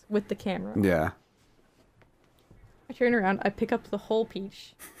Jackbox with the camera. Yeah. I turn around. I pick up the whole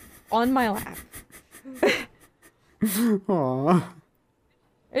Peach on my lap. Aww.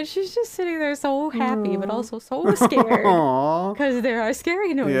 And she's just sitting there so happy, but also so scared. Aww. Because there are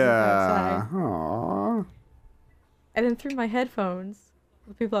scary noises Yeah. outside. Aww. And then through my headphones,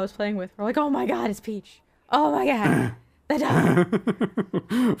 the people I was playing with were like, oh my god, it's Peach. Oh my god, the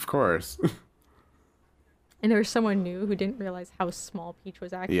dog. Of course. And there was someone new who didn't realize how small Peach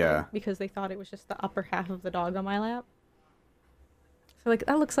was actually. Yeah. Because they thought it was just the upper half of the dog on my lap. So like,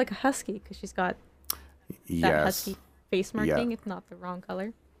 that looks like a husky because she's got that Yes. husky face marking, if not the wrong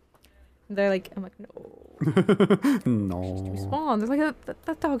color. And they're like, I'm like, no, too No. small. And they're like,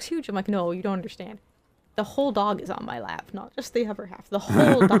 that dog's huge. I'm like, no, you don't understand. The whole dog is on my lap, not just the upper half. The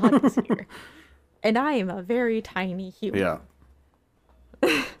whole dog is here. And I am a very tiny human. Yeah.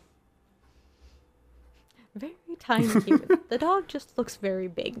 Very tiny human. The dog just looks very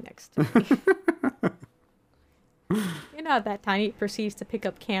big next to me. You're not that tiny. It proceeds to pick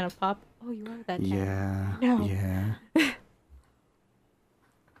up can of pop. Oh, you are that tiny. Yeah. No. Yeah.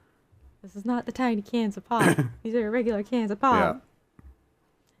 This is not the tiny cans of pop. These are regular cans of pop.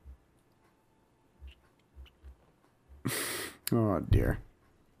 Oh dear.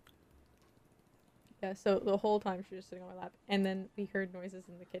 Yeah, so the whole time she was sitting on my lap. And then we heard noises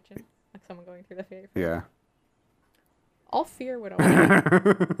in the kitchen. Like someone going through the fire. Yeah. All fear went away.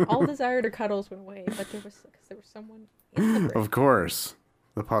 All desire to cuddles went away. But there was someone in the fridge. Of course.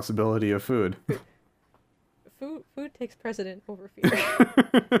 The possibility of food. Food takes precedent over fear.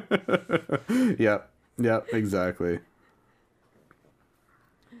 Yep. Yep. Exactly.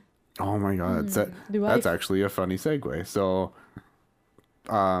 Oh my God. That's actually a funny segue. So,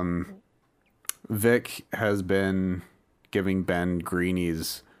 Vic has been giving Ben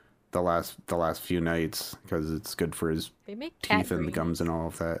greenies the last few nights because it's good for his They make cat teeth and the greenies. gums and all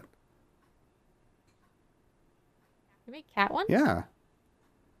of that. They make cat ones? Yeah.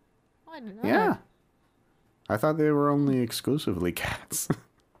 Oh, I didn't know Yeah. that. I thought they were only exclusively cats.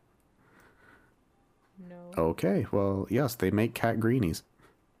 No. Okay. Well, yes, they make cat greenies.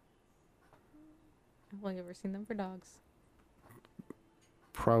 I've only ever seen them for dogs.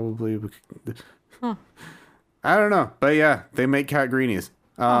 Probably. Huh. I don't know, but yeah, they make cat greenies.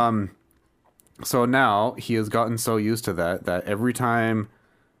 So now he has gotten so used to that every time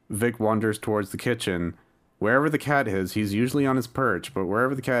Vic wanders towards the kitchen, wherever the cat is, he's usually on his perch, but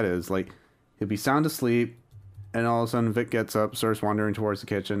wherever the cat is, like, he'll be sound asleep, and all of a sudden Vic gets up, starts wandering towards the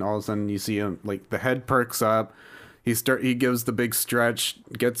kitchen. All of a sudden you see him, like, the head perks up, he gives the big stretch,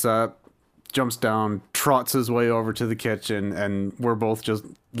 gets up, jumps down, trots his way over to the kitchen, and we're both just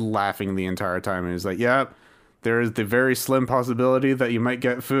laughing the entire time. And he's like, yeah, there is the very slim possibility that you might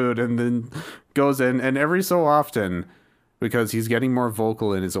get food, and then goes in, and every so often, because he's getting more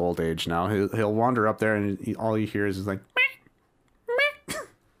vocal in his old age now, he'll wander up there, and all you hear is like, meek, meek,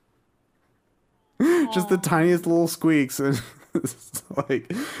 just the tiniest little squeaks, and it's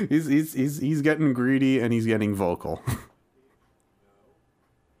like he's getting greedy and he's getting vocal.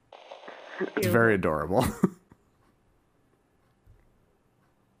 It's very adorable.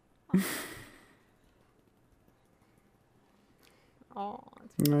 Oh,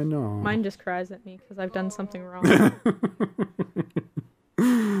 I know. mine just cries at me because I've done something wrong.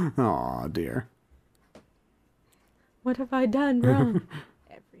 Oh dear. What have I done wrong?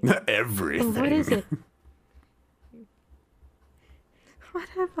 Everything. What is it? What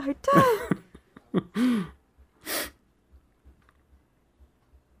have I done?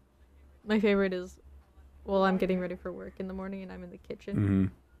 My favorite is, well, I'm getting ready for work in the morning and I'm in the kitchen. Mm-hmm.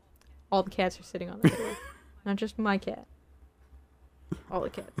 All the cats are sitting on the table. Not just my cat. All the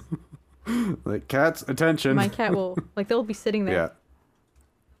cats. Like, cats, attention. My cat will, like, they'll be sitting there. Yeah.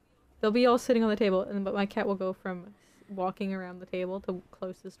 They'll be all sitting on the table, but my cat will go from walking around the table to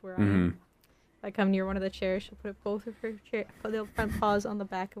closest where I am. If I come near one of the chairs, she'll put both of her put their front paws on the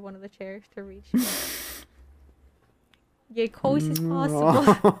back of one of the chairs to reach. Get close as possible.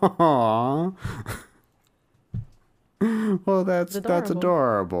 Aww. Well, that's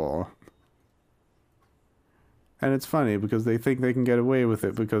adorable. And it's funny because they think they can get away with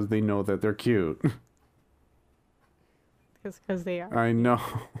it because they know that they're cute. Because they are. I know.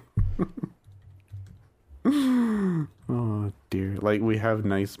 Oh dear. Like, we have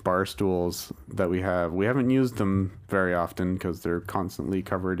nice bar stools that we haven't used them very often because they're constantly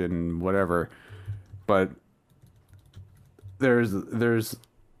covered in whatever, but there's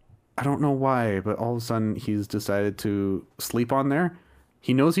I don't know why, but all of a sudden he's decided to sleep on there.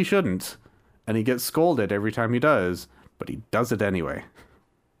 He knows he shouldn't, and he gets scolded every time he does, but he does it anyway.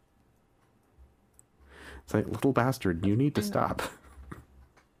 It's like, little bastard, you need to stop.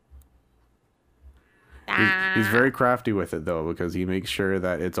 He's very crafty with it, though, because he makes sure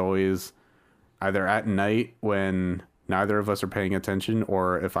that it's always either at night when neither of us are paying attention,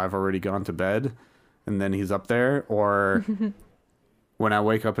 or if I've already gone to bed and then he's up there, or when I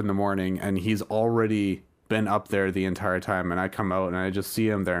wake up in the morning and he's already been up there the entire time, and I come out and I just see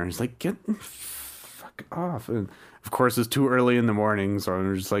him there and he's like, get the fuck off. And of course it's too early in the morning, so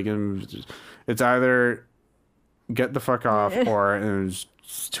I'm just like, it's either get the fuck off or it's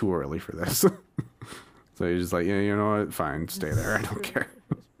too early for this. So he's just like, yeah, you know what, fine, stay there, I don't care.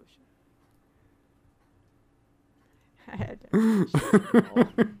 I had to.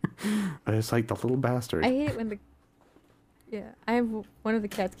 It's like, the little bastard. I hate it when the... Yeah, I have one of the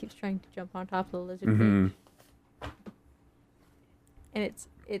cats keeps trying to jump on top of the lizard cage. And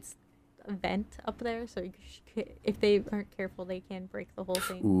it's a vent up there, so if they aren't careful, they can break the whole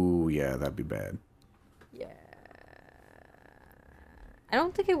thing. Ooh, yeah, that'd be bad. Yeah. I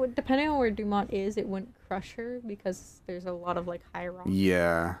don't think it would, depending on where Dumont is, it wouldn't crush her because there's a lot of, like, high rocks.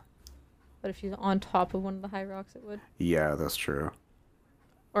 Yeah. But if she's on top of one of the high rocks, it would. Yeah, that's true.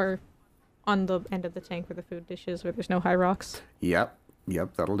 Or on the end of the tank where the food dish is, where there's no high rocks. Yep,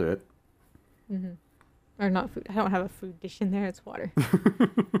 that'll do it. Or not food. I don't have a food dish in there, it's water.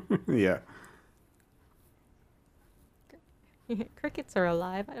 Yeah. Crickets are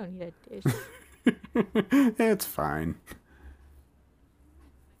alive. I don't need a dish. It's fine.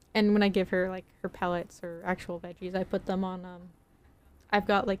 And when I give her, like, her pellets or actual veggies, I put them on, I've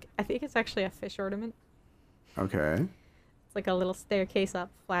got, like, I think it's actually a fish ornament. Okay. It's like a little staircase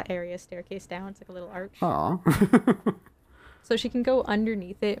up, flat area, staircase down. It's like a little arch. Aw. So she can go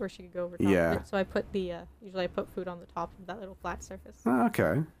underneath it or she could go over top of Yeah. it. So I put the, usually I put food on the top of that little flat surface.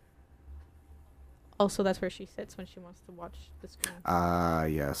 Okay. Also, that's where she sits when she wants to watch the screen.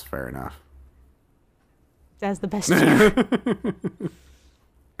 Yes, fair enough. That's the best chair.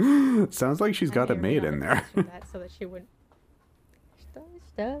 Sounds like she's got a maid in there. That so that she wouldn't. She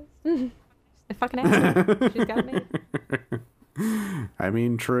does. I fucking asked her. She's got a maid. I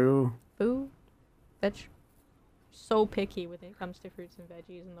mean, true. Food, veg. So picky when it comes to fruits and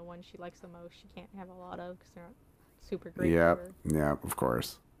veggies, and the ones she likes the most, she can't have a lot of because they're not super great. Yep. Yep. Of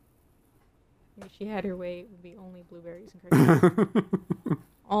course. If she had her way, it would be only blueberries and crickets.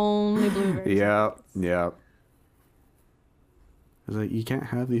 Only blueberries. Yep. Yep. It's like, you can't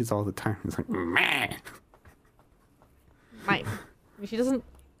have these all the time. It's like, meh. Right. She doesn't.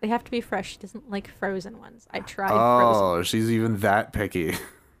 They have to be fresh. She doesn't like frozen ones. I tried Oh, frozen. she's even that picky.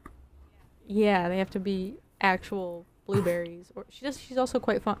 Yeah, they have to be actual blueberries. Or she's also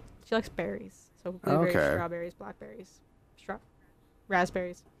quite fun. She likes berries. So blueberries, Okay. strawberries, blackberries,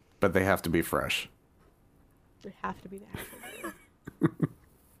 raspberries. But they have to be fresh. They have to be the actual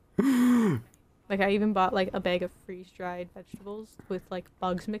berry. Like, I even bought, like, a bag of freeze-dried vegetables with, like,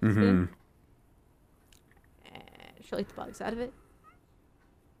 bugs mixed in. And she'll eat the bugs out of it.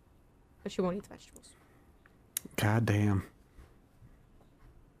 But she won't eat the vegetables. God damn.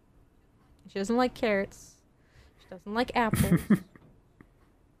 She doesn't like carrots. She doesn't like apples.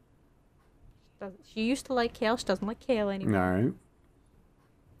 She used to like kale. She doesn't like kale anymore. All right.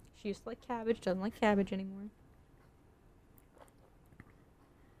 She used to like cabbage. Doesn't like cabbage anymore.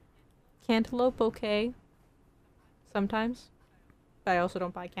 Cantaloupe, okay. Sometimes. But I also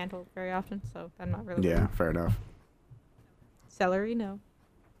don't buy cantaloupe very often, so I'm not really... Yeah, fair enough. Celery, no.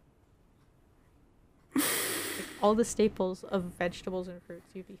 Like, all the staples of vegetables and fruits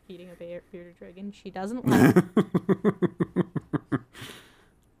you'd be feeding a bearded dragon, she doesn't like.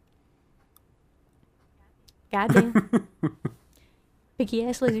 Goddamn. Picky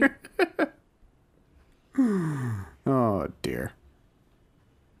ass lizard. Oh, dear.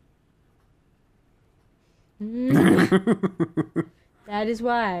 That is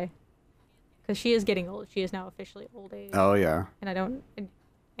why. Because she is getting old. She is now officially old age. Oh, yeah. And I don't...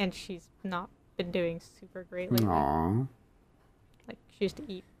 And she's not been doing super great lately. Aww. Like, she used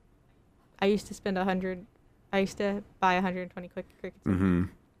to eat... I used to spend 100... I used to buy 120 crickets. Mm-hmm.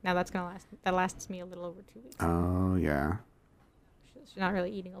 Now that's gonna last... That lasts me a little over 2 weeks. Oh, yeah. She's not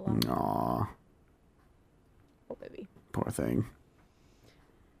really eating a lot. Aw. Poor baby. Poor thing.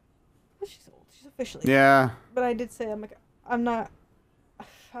 But she's old. She's officially... Yeah. But I did say, I'm not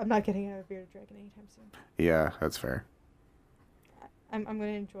getting a bearded dragon anytime soon. Yeah, that's fair. I'm going to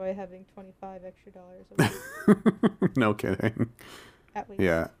enjoy having $25 extra a week. No kidding. At least.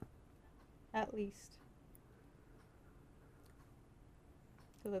 Yeah. At least.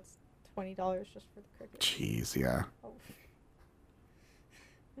 So that's $20 just for the cricket. Jeez, yeah. Oh.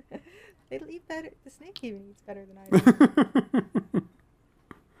 They eat better. The snake even eats better than I do.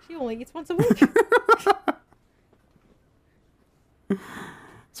 She only eats once a week.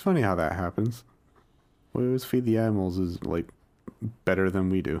 It's funny how that happens. We always feed the animals is like better than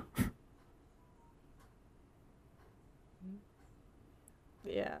we do.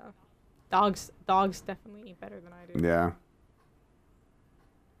 Yeah. Dogs definitely eat better than I do. Yeah.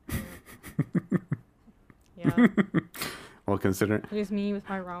 Yeah. Well, consider. It is me with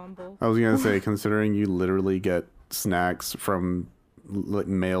my ramen bowl. I was gonna say, considering you literally get snacks from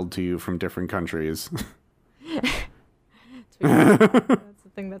mailed to you from different countries. That's the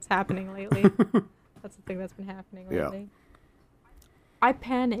thing that's happening lately. That's the thing that's been happening lately. Yeah. I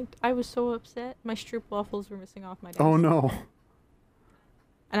panicked. I was so upset. My Stroop waffles were missing off my desk. Oh no.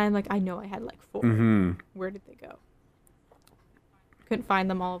 And I'm like, I know I had like 4. Mm-hmm. Where did they go? Couldn't find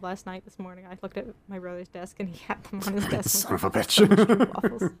them all of last night. This morning I looked at my brother's desk and he had them on his desk. Son of a Like, bitch. Stroop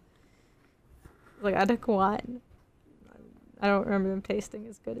waffles. Like, I took one. I don't remember them tasting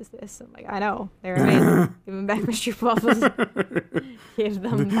as good as this. I'm like, I know. They're amazing. Give them back my Stroop waffles. Give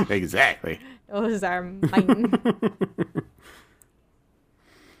them back. Exactly. Those are mine.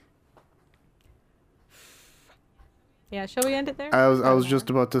 Yeah, shall we end it there? I was just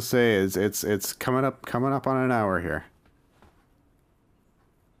about to say it's coming up on an hour here.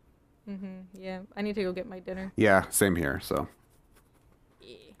 Yeah, I need to go get my dinner. Yeah, same here. So.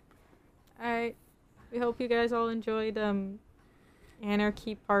 Yeah. All right. We hope you guys all enjoyed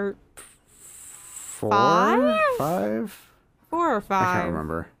Anarchy Part 5? 4 or 5? I can't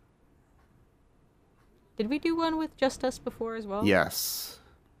remember. Did we do one with just us before as well? Yes.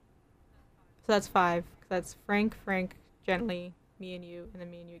 So that's 5. That's Frank, Gently, me and you, and then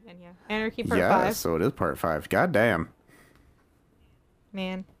me and you again. Yeah. Anarchy Part Yeah, 5. so it is Part 5. God damn.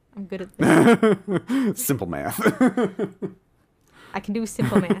 Man, I'm good at this. Simple math. I can do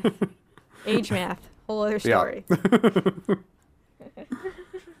simple math. Age math. Whole other story.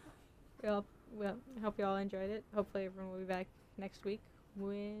 Well, I hope you all enjoyed it. Hopefully everyone will be back next week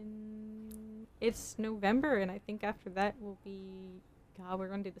when it's November, and I think after that will be... God, we're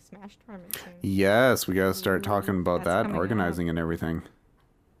going to do the Smash tournament soon. Yes, we gotta start talking about That's that, coming organizing up. and everything.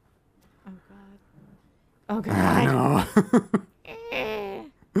 Oh, God. I know.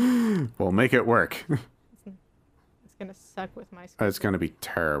 We'll make it work. It's going to suck with my... It's gonna be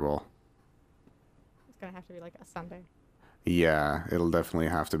terrible. It's going to have to be like a Sunday. Yeah, it'll definitely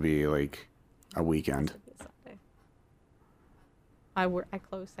have to be like a weekend. It'll be a Sunday. I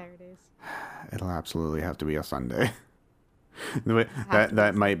close Saturdays. It'll absolutely have to be a Sunday.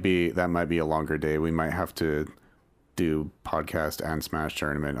 That might be a longer day. We might have to do podcast and Smash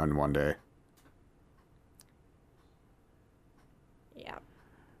tournament on one day. Yeah.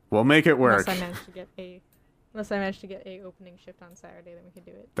 We'll make it work. Unless I manage to get a opening shift on Saturday, then we can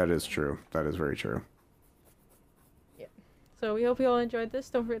do it. That is true. That is very true. Yeah. So we hope you all enjoyed this.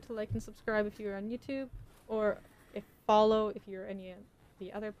 Don't forget to like and subscribe if you're on YouTube, or follow if you're any of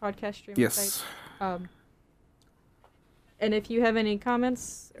the other podcast streaming sites. And if you have any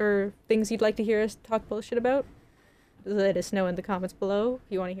comments or things you'd like to hear us talk bullshit about, let us know in the comments below.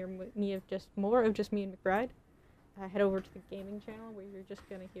 If you want to hear me of just more of just me and McBride, head over to the gaming channel where you're just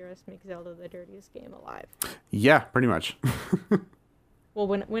gonna hear us make Zelda the dirtiest game alive. Yeah, pretty much. Well,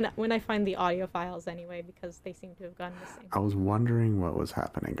 when I find the audio files anyway, because they seem to have gone missing. I was wondering what was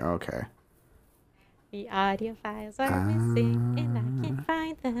happening. Okay. The audio files are missing, and I can't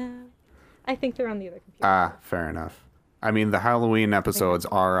find them. I think they're on the other computer. Ah, fair enough. I mean, the Halloween episodes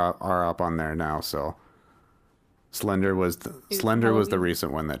are up on there now. So Slender was the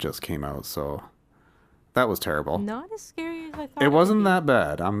recent one that just came out. So that was terrible. Not as scary as I thought. It wasn't that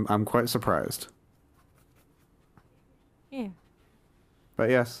bad. I'm quite surprised. Yeah. But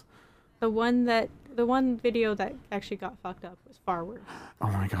yes. The one video that actually got fucked up was far worse.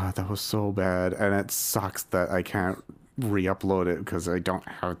 Oh my god, that was so bad, and it sucks that I can't re-upload it because I don't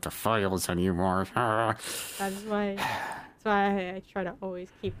have the files anymore. That's why I try to always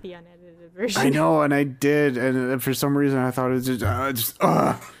keep the unedited version. I know, and I did, and for some reason I thought it was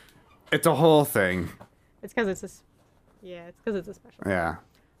it's a whole thing. It's because it's a special. Yeah.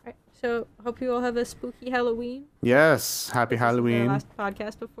 Alright, so hope you all have a spooky Halloween. Yes, happy Halloween. This is the last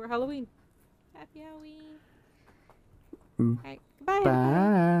podcast before Halloween. Happy Halloween. Alright, goodbye.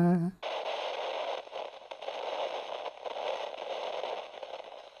 Bye.